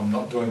myself, I'm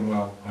not doing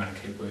well, I'm going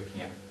to keep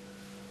working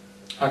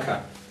out.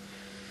 Okay.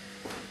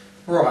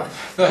 Right,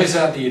 those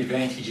are the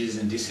advantages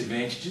and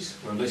disadvantages,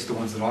 or at least the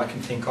ones that I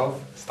can think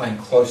of, staying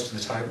close to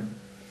the table.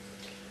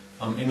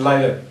 In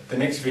the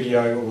next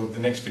video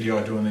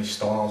I do on these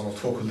styles, I'll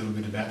talk a little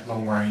bit about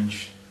long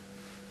range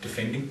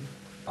defending,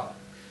 but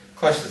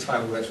close to the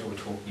table, that's what we're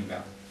talking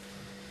about.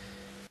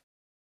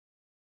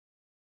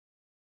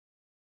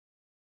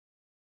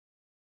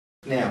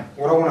 Now,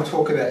 what I want to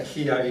talk about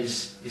here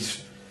is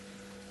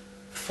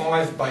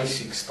 5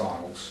 basic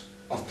styles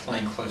of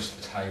playing close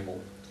to the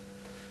table,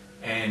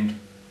 and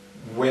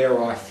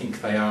where I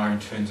think they are in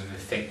terms of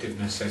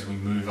effectiveness as we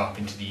move up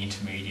into the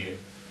intermediate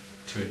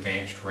to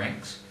advanced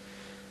ranks,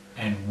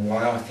 and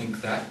why I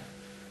think that,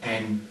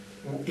 and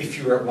if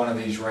you're at one of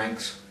these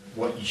ranks,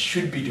 what you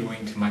should be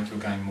doing to make your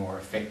game more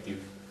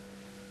effective,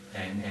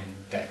 and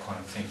that kind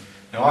of thing.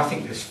 Now, I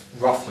think there's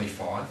roughly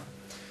 5.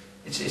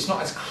 It's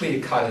not as clear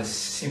cut, as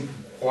simple,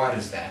 quite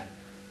as that,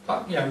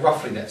 but you know,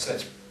 roughly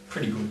that's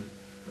pretty good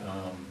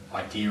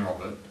idea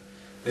of it.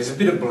 There's a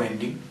bit of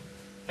blending,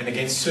 and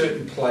against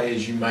certain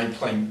players you may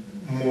play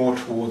more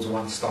towards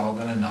one style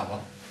than another.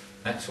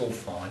 That's all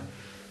fine,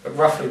 but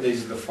roughly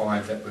these are the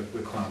 5 that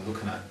we're kind of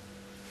looking at.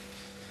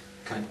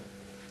 Okay.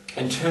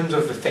 In terms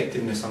of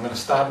effectiveness, I'm going to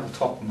start at the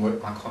top and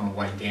work my kind of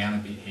way down a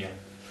bit here.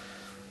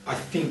 I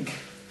think,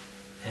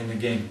 and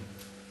again,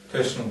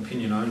 personal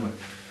opinion only,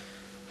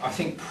 I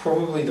think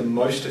probably the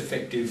most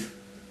effective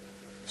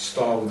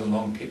style with the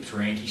long pips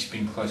or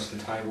anti-spin close to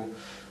the table,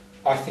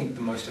 I think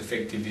the most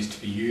effective is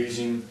to be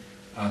using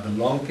the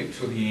long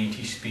pips or the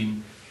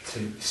anti-spin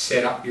to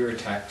set up your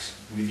attacks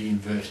with the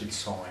inverted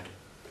side.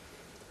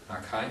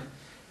 Okay?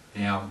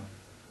 Now,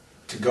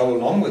 to go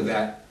along with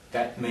that,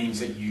 that means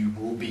that you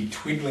will be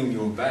twiddling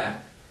your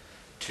bat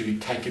to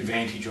take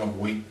advantage of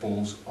weak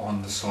balls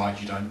on the side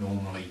you don't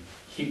normally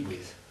hit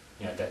with,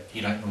 you know, that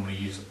you don't normally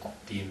use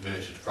the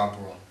inverted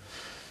rubber on.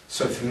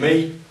 So for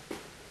me,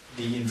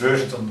 the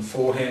inverted's on the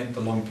forehand,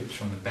 the long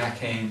pips are on the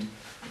backhand.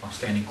 I'm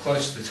standing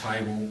close to the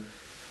table.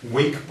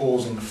 Weak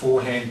balls on the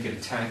forehand get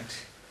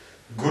attacked.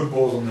 Good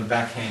balls on the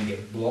backhand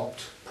get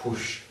blocked,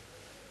 pushed,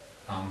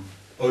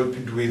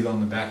 opened with on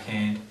the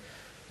backhand.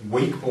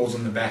 Weak balls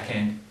on the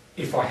backhand,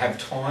 if I have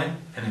time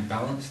and am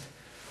balanced,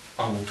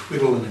 I will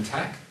twiddle and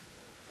attack.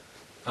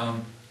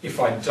 If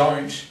I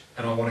don't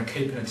and I want to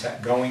keep an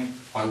attack going,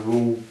 I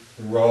will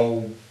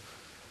roll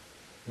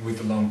with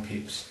the long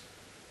pips.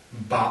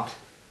 But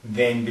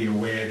then be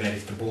aware that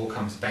if the ball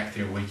comes back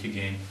there weak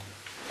again,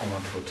 I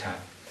want to attack.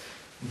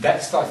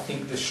 That's, I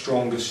think, the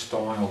strongest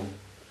style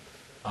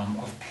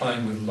of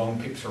playing with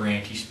long pips or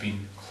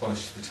anti-spin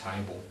close to the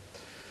table.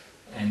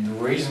 And the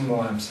reason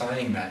why I'm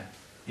saying that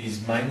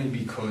is mainly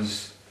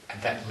because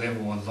at that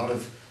level, a lot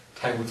of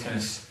table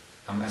tennis,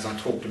 as I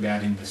talked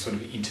about in the sort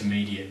of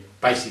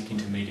basic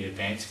intermediate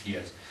advanced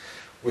videos,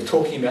 we're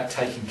talking about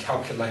taking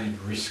calculated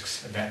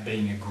risks, about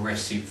being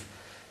aggressive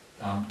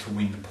to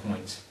win the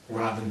points,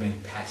 rather than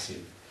being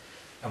passive.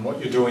 And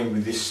what you're doing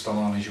with this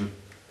style is you're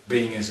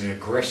being as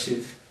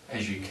aggressive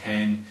as you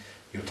can,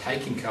 you're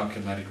taking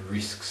calculated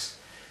risks,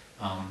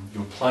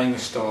 you're playing a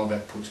style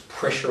that puts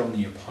pressure on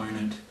the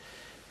opponent,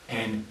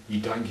 and you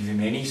don't give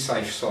him any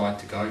safe side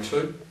to go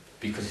to,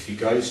 because if he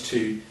goes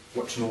to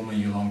what's normally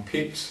your long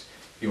pips,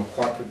 you're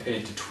quite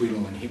prepared to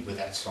twiddle and hit with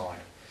that side.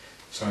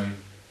 So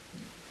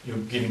you're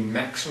giving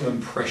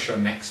maximum pressure,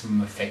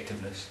 maximum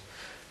effectiveness.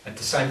 At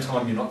the same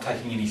time, you're not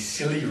taking any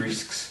silly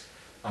risks.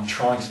 I'm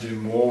trying to do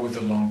more with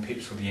the long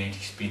pips or the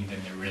anti-spin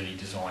than they're really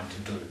designed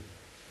to do.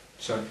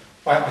 So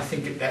I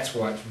think that's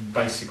why it's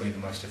basically the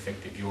most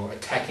effective. You're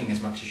attacking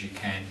as much as you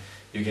can.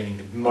 You're getting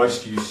the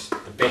most use,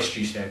 the best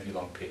use out of your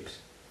long pips.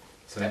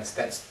 So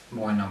that's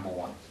my number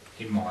 1,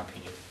 in my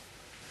opinion.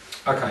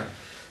 Okay,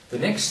 the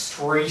next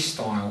 3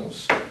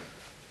 styles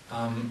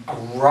are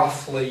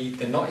roughly,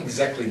 they're not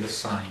exactly the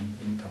same,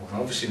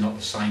 obviously not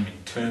the same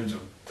in terms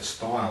of the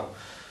style,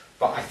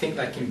 but I think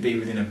they can be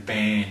within a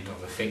band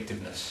of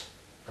effectiveness,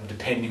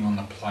 depending on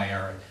the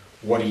player,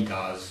 what he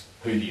does,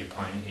 who the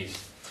opponent is.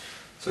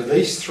 So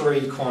these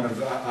 3 kind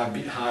of are a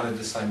bit harder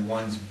to say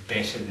one's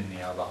better than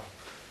the other,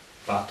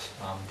 but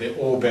they're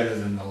all better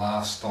than the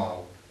last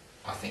style,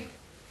 I think.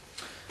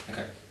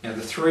 Okay, now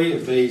the 3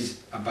 of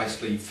these are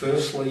basically,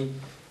 firstly,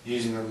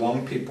 using the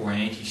long pip or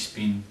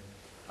anti-spin,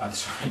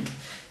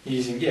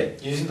 using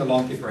the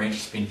long pip or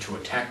anti-spin to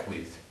attack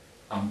with,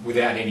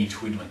 without any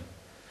twiddling.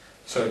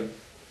 So,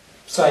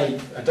 say,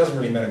 it doesn't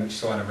really matter which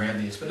side around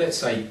it is, but let's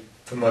say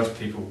for most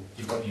people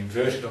you've got the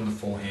inverted on the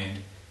forehand,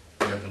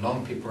 you've got the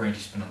long pip or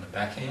anti-spin on the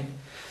backhand,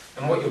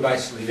 and what you're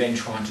basically then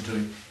trying to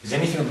do is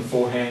anything on the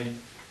forehand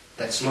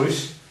that's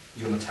loose,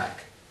 you'll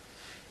attack.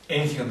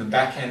 Anything on the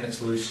backhand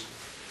that's loose,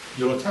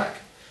 you'll attack.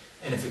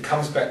 And if it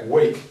comes back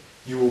weak,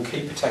 you will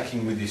keep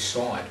attacking with this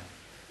side.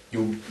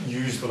 You'll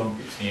use the long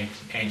pips and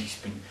the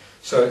anti-spin.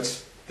 So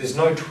there's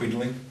no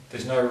twiddling,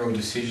 there's no real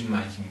decision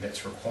making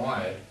that's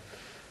required.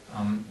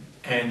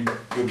 And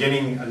you're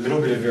getting a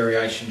little bit of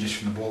variation just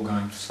from the ball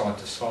going side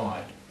to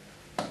side.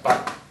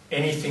 But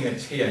anything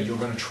that's here, you're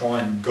going to try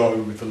and go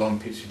with the long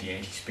pips with the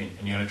anti-spin,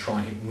 and you're going to try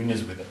and hit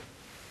winners with it.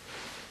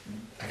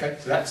 Okay,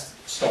 so that's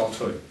style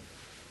 2.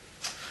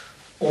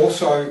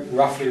 Also,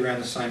 roughly around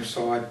the same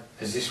side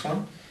as this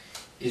one,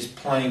 is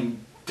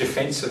playing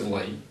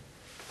defensively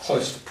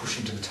close to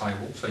pushing to the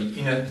table. So you're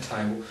in at the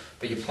table,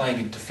 but you're playing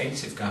a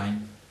defensive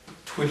game,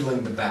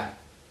 twiddling the bat.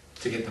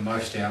 to get the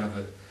most out of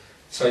it.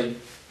 So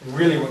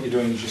really what you're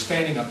doing is you're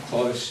standing up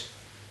close,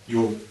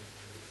 you're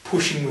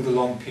pushing with the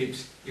long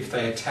pips. If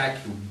they attack,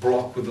 you'll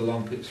block with the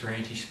long pips or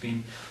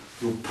anti-spin.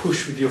 You'll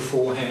push with your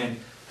forehand,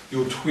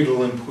 you'll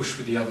twiddle and push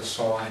with the other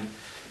side.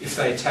 If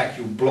they attack,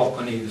 you'll block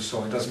on either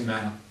side, doesn't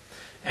matter.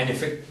 And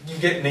if you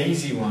get an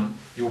easy one,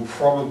 you'll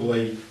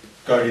probably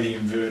go to the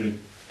inverted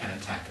and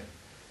attack it.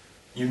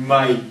 You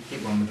may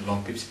hit one with the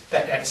long pips.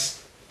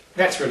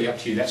 That's really up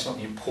to you, that's not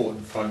the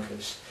important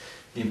focus.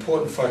 The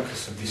important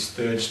focus of this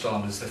third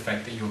style is the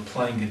fact that you're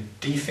playing a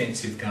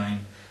defensive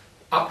game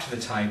up to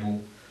the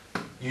table,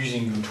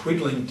 using your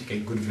twiddling to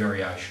get good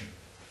variation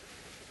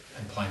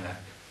and playing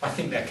that. I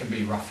think that can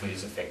be roughly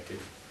as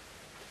effective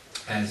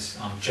as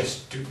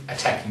just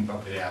attacking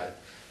but without it,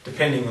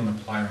 depending on the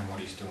player and what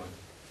he's doing.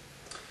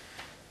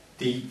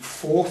 The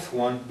fourth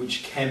one,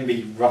 which can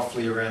be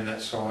roughly around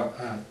that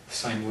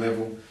same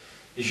level,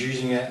 is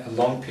using a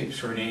long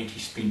pips or an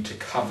anti-spin to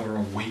cover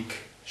a weak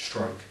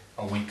stroke,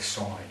 a weak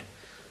side.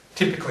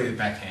 Typically the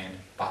backhand,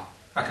 but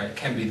okay, it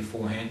can be the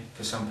forehand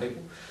for some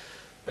people.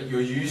 But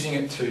you're using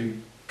it to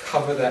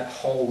cover that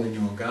hole in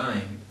your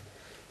game,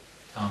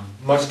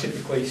 most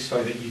typically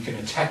so that you can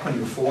attack on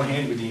your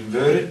forehand with the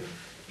inverted.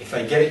 If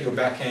they get at your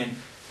backhand,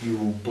 you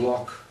will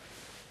block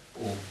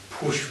or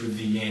push with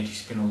the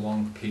anti-spin or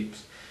long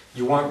pips.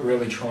 You won't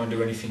really try and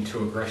do anything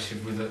too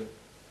aggressive with it.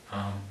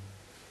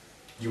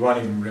 You won't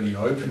even really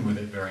open with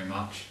it very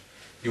much.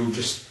 You'll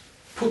just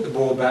put the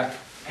ball back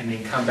and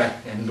then come back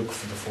and look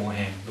for the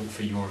forehand, look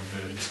for your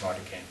inverted side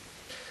again.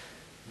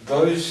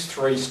 Those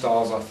three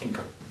styles, I think,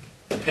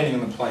 depending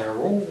on the player, are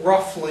all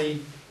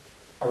roughly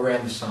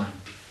around the same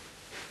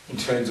in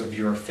terms of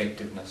your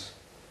effectiveness.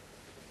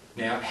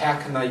 Now, how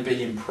can they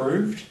be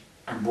improved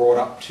and brought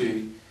up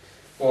to?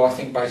 Well, I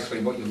think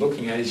basically what you're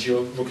looking at is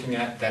you're looking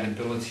at that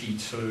ability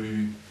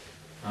to,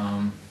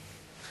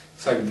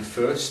 say with the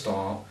first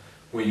style,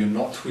 where you're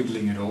not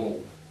twiddling at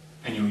all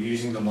and you're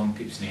using the long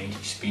pips and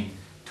anti-spin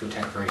to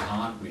attack very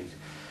hard with.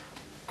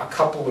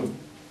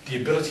 The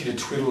ability to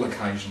twiddle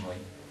occasionally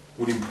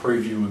would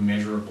improve you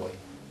immeasurably.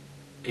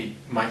 It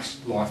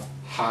makes life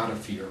harder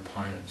for your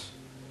opponents.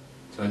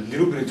 So a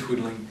little bit of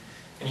twiddling,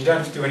 and you don't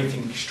have to do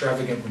anything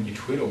extravagant when you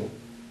twiddle.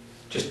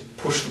 Just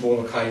push the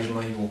ball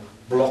occasionally or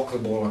block the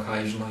ball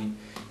occasionally.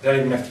 You don't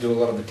even have to do a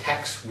lot of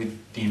attacks with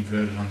the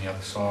inverted on the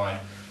other side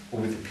or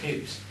with the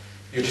pips.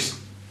 You're just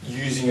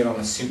using it on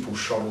a simple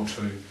shot or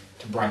two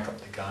to break up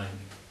the game.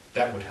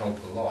 That would help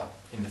a lot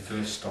in the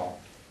first style.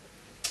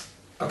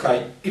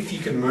 Okay, if you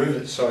can move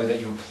it so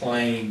that you're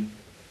playing,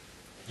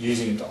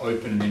 using it to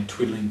open and then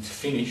twiddling to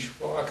finish,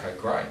 well, okay,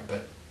 great,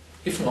 but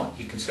if not,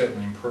 you can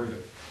certainly improve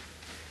it.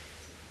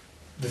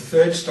 The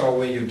third style,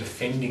 where you're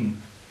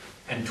defending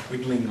and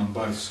twiddling on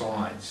both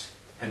sides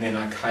and then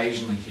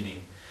occasionally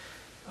hitting,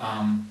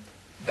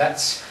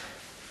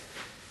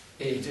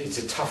 it's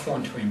a tough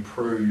one to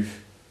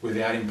improve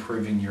without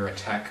improving your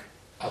attack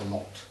a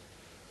lot.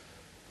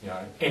 You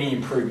know, any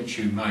improvements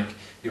you make,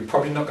 you're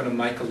probably not going to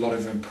make a lot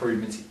of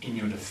improvements in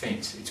your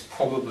defence. It's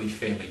probably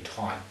fairly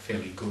tight,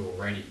 fairly good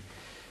already,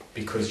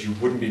 because you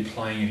wouldn't be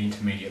playing at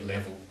intermediate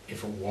level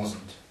if it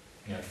wasn't,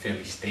 you know,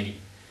 fairly steady.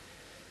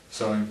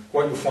 So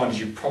what you'll find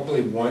is you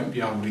probably won't be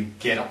able to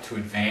get up to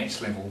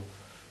advanced level,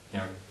 you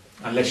know,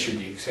 unless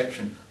you're the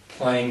exception,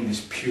 playing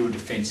this pure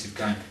defensive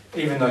game,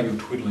 even though you're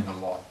twiddling a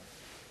lot.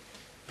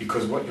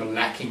 Because what you're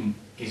lacking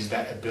is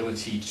that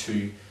ability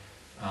to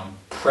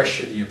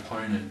pressure the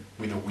opponent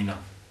with a winner.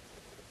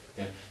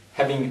 Yeah.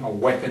 Having a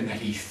weapon that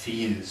he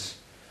fears,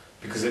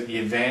 because at the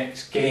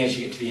as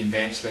you get to the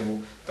advanced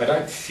level, they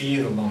don't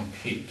fear the long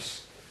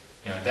pips.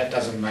 You know, that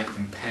doesn't make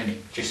them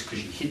panic just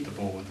because you hit the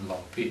ball with the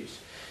long pips.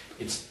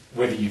 It's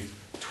whether you've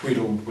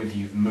twiddled, whether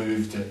you've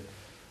moved it,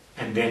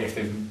 and then if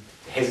they've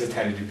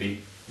hesitated a bit,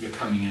 you're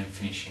coming in and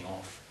finishing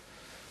off.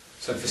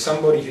 So for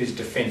somebody who's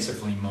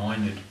defensively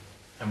minded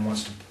and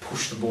wants to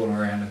push the ball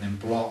around and then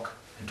block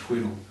and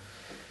twiddle,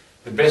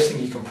 the best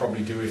thing you can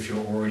probably do if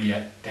you're already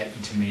at that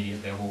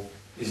intermediate level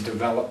is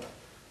develop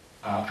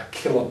a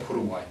killer put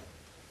away,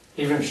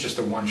 even if it's just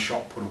a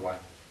one-shot put away.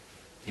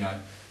 You know,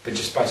 but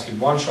just basically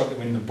one shot that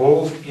when the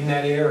ball's in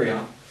that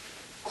area,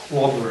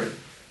 clobber it,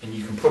 and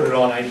you can put it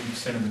on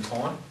 80% of the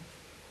time.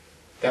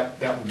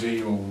 That will do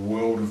you a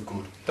world of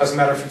good. Doesn't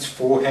matter if it's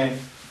forehand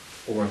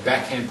or a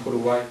backhand put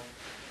away.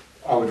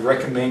 I would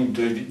recommend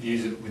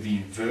use it with the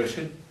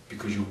inverted,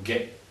 because you'll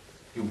be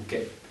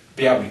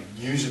able to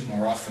use it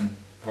more often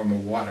from a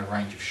wider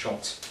range of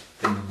shots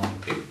than the long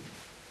pip.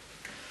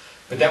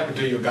 But that would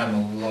do your game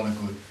a lot of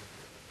good.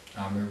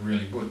 It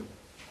really would.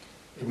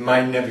 It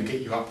may never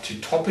get you up to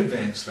top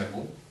advanced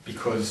level,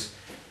 because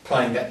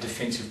playing that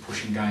defensive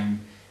pushing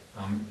game,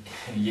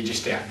 you're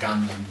just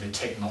outgunned on the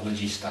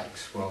technology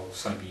stakes. Well,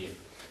 so be it.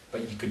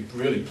 But you could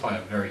really play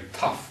a very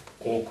tough,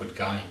 awkward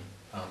game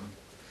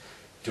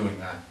doing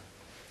that.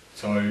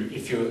 So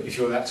if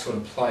you're that sort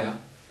of player,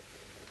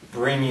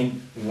 bring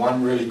in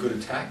one really good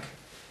attack.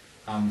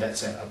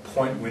 That's a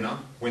point winner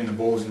when the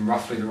ball's in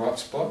roughly the right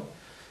spot.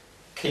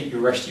 Keep the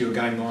rest of your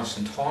game nice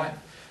and tight.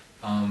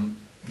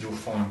 You'll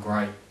find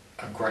great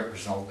a great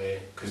result there,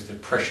 because the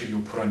pressure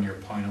you'll put on your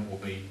opponent will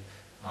be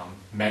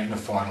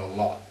magnified a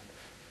lot,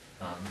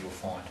 you'll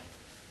find.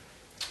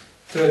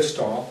 Third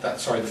style,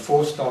 the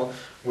fourth style,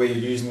 where you're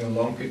using the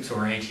long pips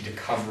or ante to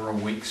cover a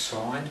weak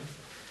side.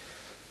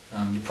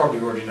 You probably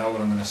already know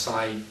what I'm going to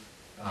say.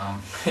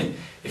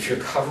 If you're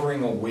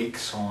covering a weak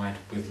side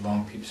with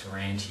long pips or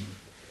ante,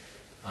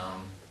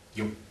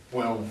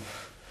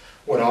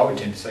 what I would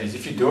tend to say is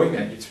if you're doing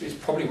that, it's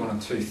probably one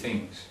of two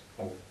things.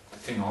 Or the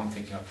thing I'm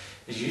thinking of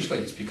is usually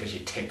it's because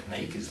your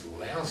technique is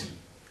lousy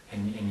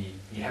and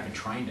you haven't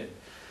trained it.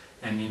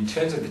 And in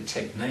terms of the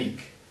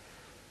technique,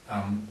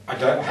 I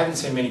haven't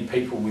seen many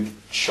people with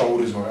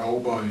shoulders or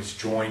elbows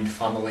joined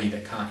funnily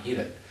that can't hit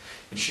it.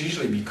 It's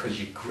usually because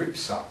your grip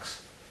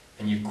sucks,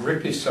 and your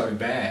grip is so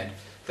bad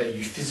that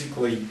you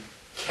physically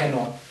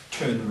cannot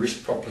turn the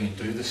wrist properly and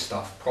do the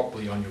stuff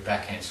properly on your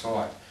backhand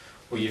side.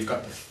 Or you've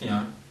got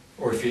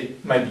or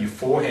if maybe your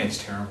forehand's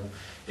terrible,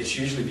 it's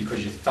usually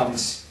because your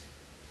thumb's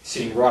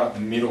sitting right up the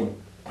middle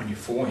on your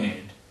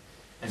forehand.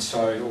 And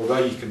so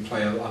although you can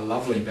play a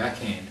lovely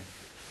backhand,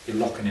 you're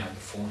locking out your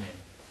forehand.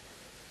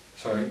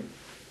 So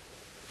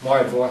my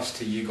advice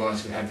to you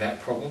guys who have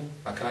that problem,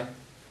 okay,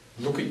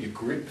 look at your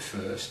grip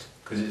first,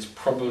 because it's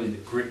probably the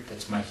grip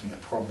that's making the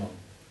problem.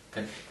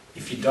 Okay?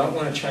 If you don't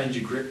want to change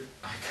your grip,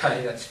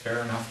 okay, that's fair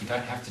enough. You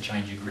don't have to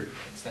change your grip.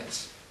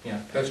 That's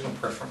personal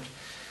preference.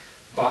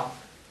 But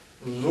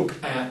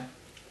look at,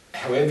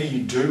 however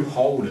you do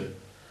hold it,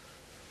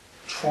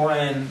 try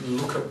and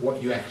look at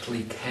what you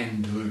actually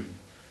can do.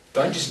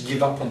 Don't just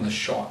give up on the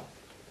shot,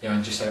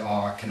 and just say,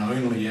 oh, I can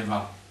only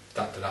ever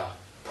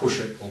push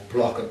it or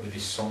block it with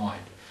this side.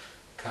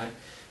 Okay?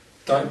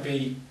 Don't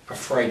be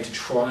afraid to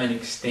try and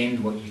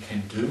extend what you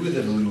can do with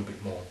it a little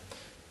bit more.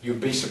 You'll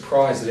be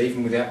surprised that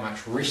even without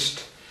much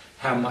wrist,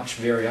 how much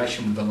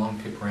variation with the long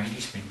pip or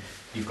anti-spin.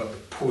 You've got the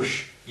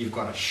push, you've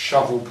got a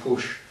shovel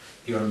push,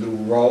 you've got a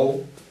little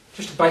roll,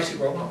 just a basic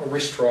roll, not a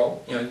wrist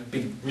roll,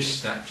 big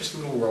wrist snap, just a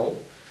little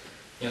roll.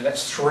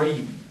 That's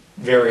three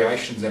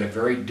variations that are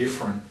very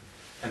different,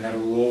 and that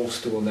will all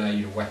still allow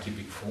you to whack your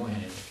big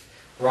forehand,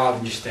 rather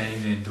than just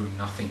standing there and doing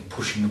nothing,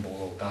 pushing the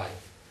ball all day.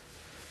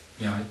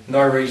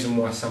 No reason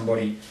why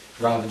somebody,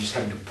 rather than just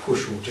having to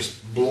push or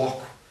just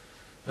block,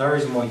 no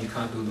reason why you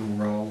can't do a little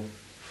roll,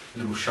 a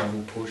little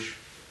shovel push.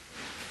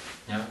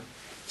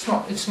 It's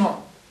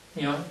not,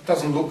 it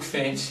doesn't look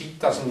fancy,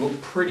 doesn't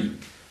look pretty,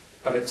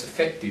 but it's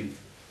effective,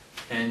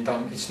 and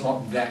it's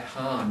not that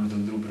hard with a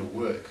little bit of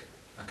work,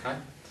 okay?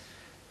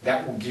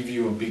 That will give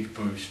you a big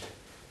boost.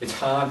 It's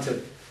hard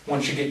to,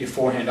 once you get your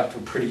forehand up to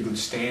a pretty good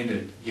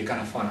standard, you're going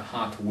to find it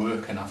hard to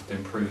work enough to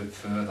improve it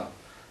further,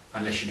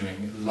 unless you're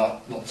doing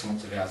lots and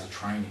lots of hours of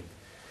training.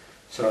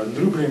 So a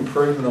little bit of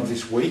improvement of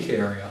this weak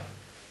area,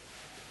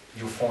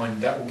 you'll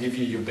find that will give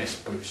you your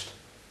best boost.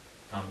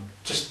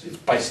 It's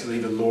basically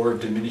the law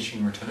of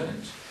diminishing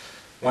returns.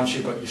 Once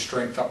you've got your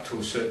strength up to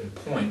a certain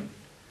point,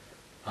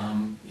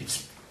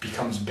 it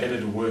becomes better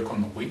to work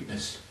on the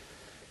weakness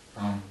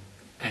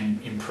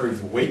and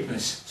improve the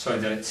weakness so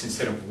that it's,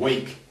 instead of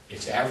weak,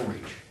 it's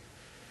average.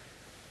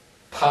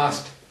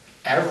 Past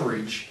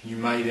average, you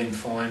may then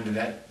find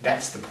that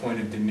that's the point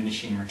of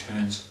diminishing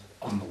returns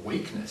on the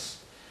weakness.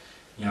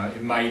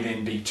 It may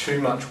then be too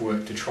much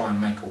work to try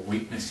and make a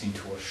weakness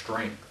into a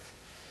strength,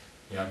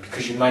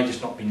 because you may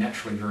just not be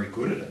naturally very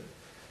good at it.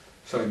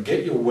 So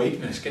get your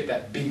weakness, get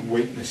that big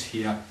weakness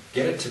here,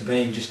 get it to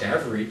being just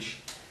average,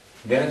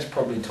 then it's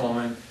probably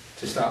time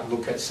to start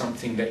look at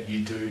something that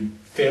you do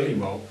fairly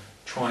well,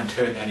 try and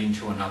turn that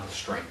into another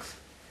strength.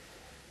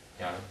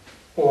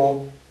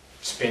 Or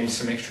spend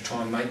some extra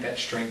time, make that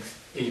strength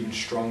even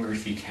stronger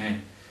if you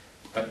can.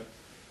 But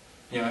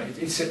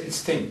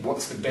it's think,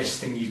 what's the best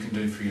thing you can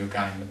do for your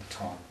game at the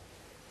time?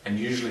 And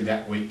usually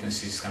that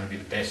weakness is going to be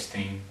the best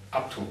thing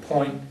up to a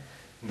point,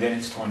 then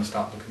it's time to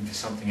start looking for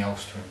something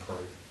else to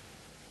improve.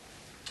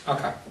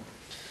 Okay.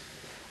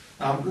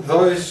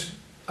 Those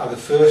are the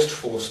first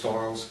four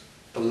styles.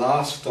 The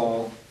last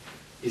style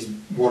is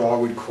what I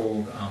would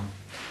call,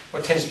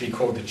 what tends to be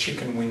called the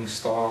chicken wing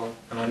style.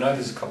 And I know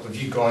there's a couple of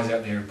you guys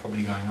out there who are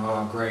probably going,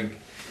 oh Greg,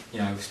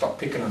 stop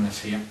picking on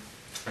us here.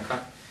 Okay.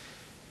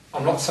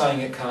 I'm not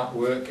saying it can't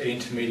work at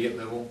intermediate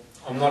level.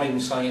 I'm not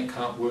even saying it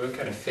can't work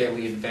at a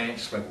fairly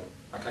advanced level.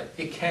 Okay,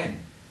 it can.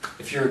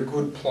 If you're a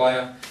good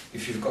player,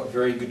 if you've got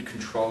very good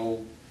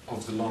control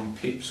of the long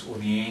pips or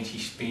the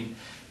anti-spin,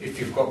 if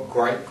you've got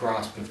great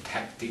grasp of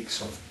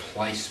tactics, of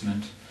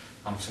placement,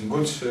 some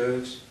good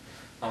serves,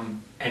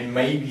 and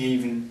maybe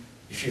even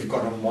if you've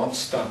got a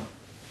monster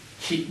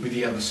hit with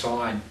the other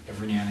side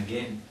every now and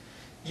again,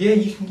 yeah,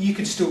 you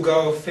could still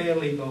go a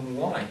fairly long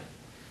way.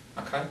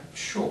 Okay,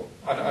 sure,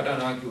 I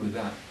don't argue with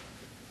that.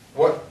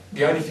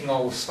 The only thing I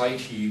will say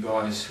to you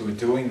guys who are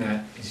doing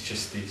that is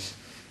just this,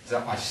 is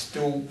that I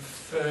still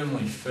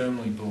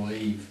firmly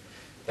believe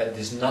that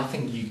there's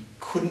nothing you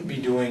couldn't be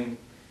doing,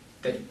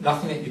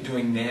 nothing that you're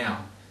doing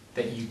now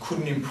that you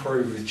couldn't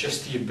improve with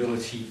just the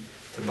ability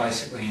to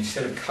basically,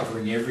 instead of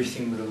covering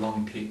everything with the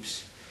long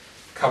pips,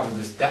 cover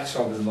that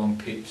side with the long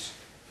pips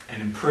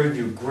and improve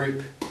your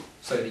grip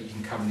so that you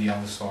can cover the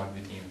other side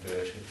with the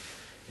inverted.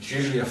 It's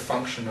usually a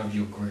function of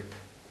your grip,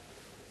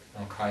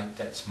 okay,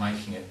 that's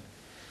making it.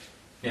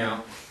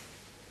 Now,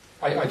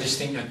 I just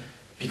think that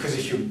because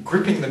if you're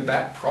gripping the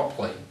bat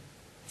properly,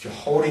 if you're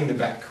holding the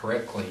bat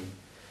correctly,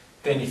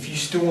 then if you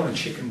still want a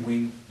chicken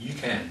wing, you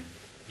can.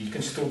 You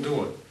can still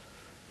do it.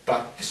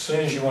 But as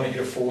soon as you want to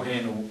hit a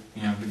forehand or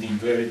with the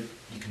inverted,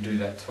 you can do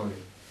that too.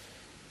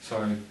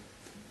 So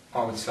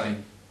I would say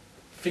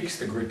fix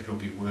the grip, it'll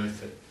be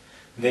worth it.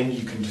 Then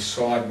you can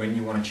decide when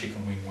you want a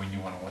chicken wing, when you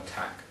want to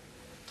attack.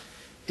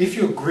 If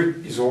your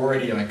grip is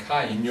already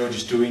okay and you're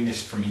just doing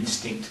this from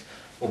instinct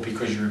or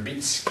because you're a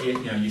bit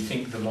scared, you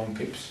think the long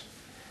pips.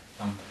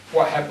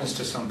 What happens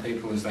to some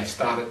people is they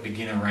start at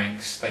beginner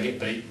ranks, they get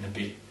beaten a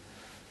bit.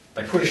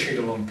 They put a sheet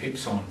of long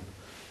pips on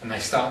and they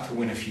start to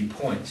win a few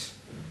points.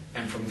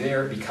 And from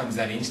there it becomes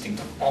that instinct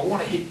of, I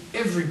want to hit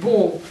every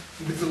ball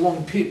with the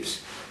long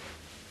pips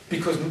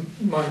because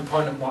my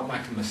opponent might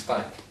make a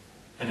mistake.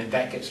 And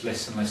that gets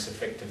less and less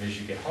effective as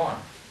you get higher.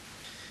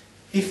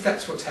 If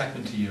that's what's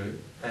happened to you,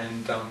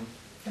 and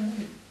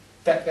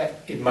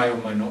that it may or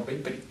may not be,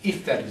 but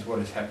if that is what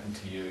has happened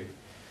to you,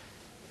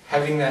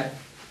 having that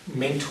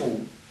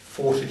mental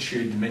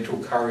fortitude, the mental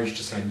courage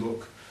to say,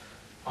 look,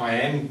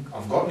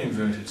 I've got an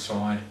inverted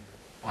side,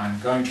 I'm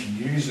going to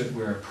use it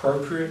where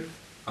appropriate,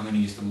 I'm going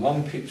to use the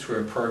long pips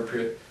where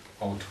appropriate,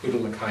 I'll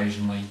twiddle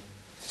occasionally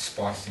to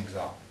spice things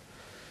up.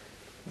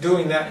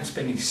 Doing that and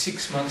spending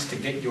 6 months to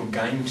get your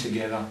game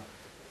together,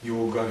 you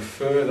will go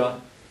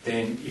further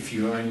than if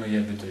you only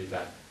ever do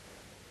that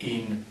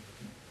in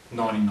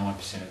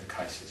 99% of the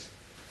cases.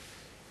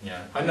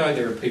 I know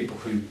there are people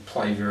who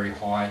play very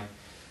high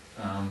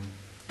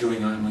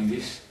doing only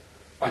this.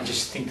 I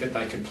just think that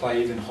they could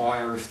play even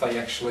higher if they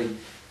actually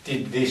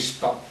did this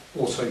but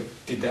also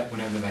did that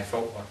whenever they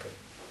felt like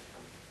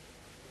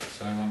it.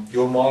 So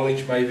your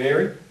mileage may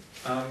vary.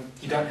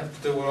 You don't have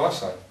to do what I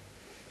say.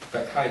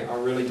 But hey, I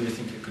really do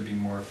think it could be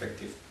more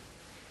effective.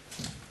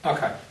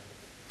 Okay,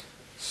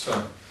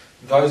 so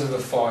those are the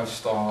 5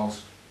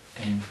 styles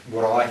and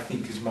what I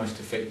think is most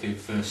effective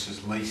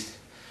versus least,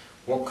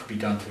 what could be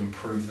done to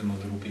improve them a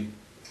little bit,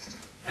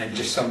 and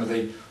just some of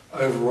the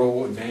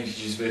overall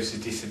advantages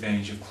versus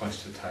disadvantage of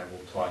close to the table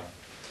play.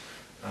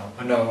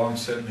 I know I'm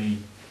certainly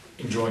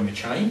enjoying the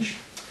change.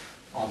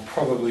 I'll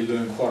probably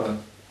learn quite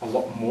a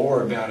lot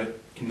more about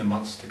it in the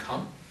months to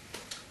come.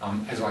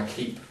 As I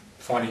keep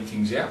finding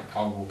things out,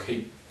 I will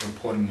keep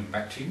reporting them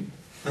back to you.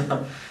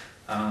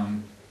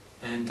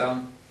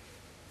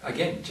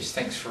 Again, just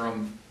thanks for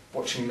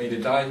watching me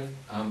today.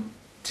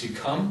 To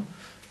come,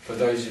 for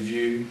those of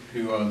you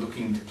who are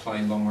looking to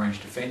play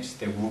long-range defence,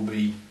 there will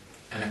be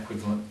an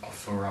equivalent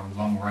for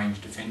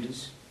long-range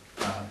defenders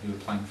who are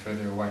playing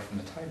further away from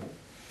the table.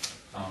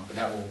 But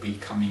that will be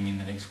coming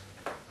in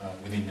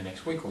within the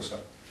next week or so.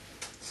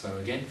 So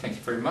again, thank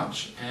you very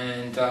much,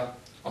 and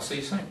I'll see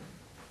you soon.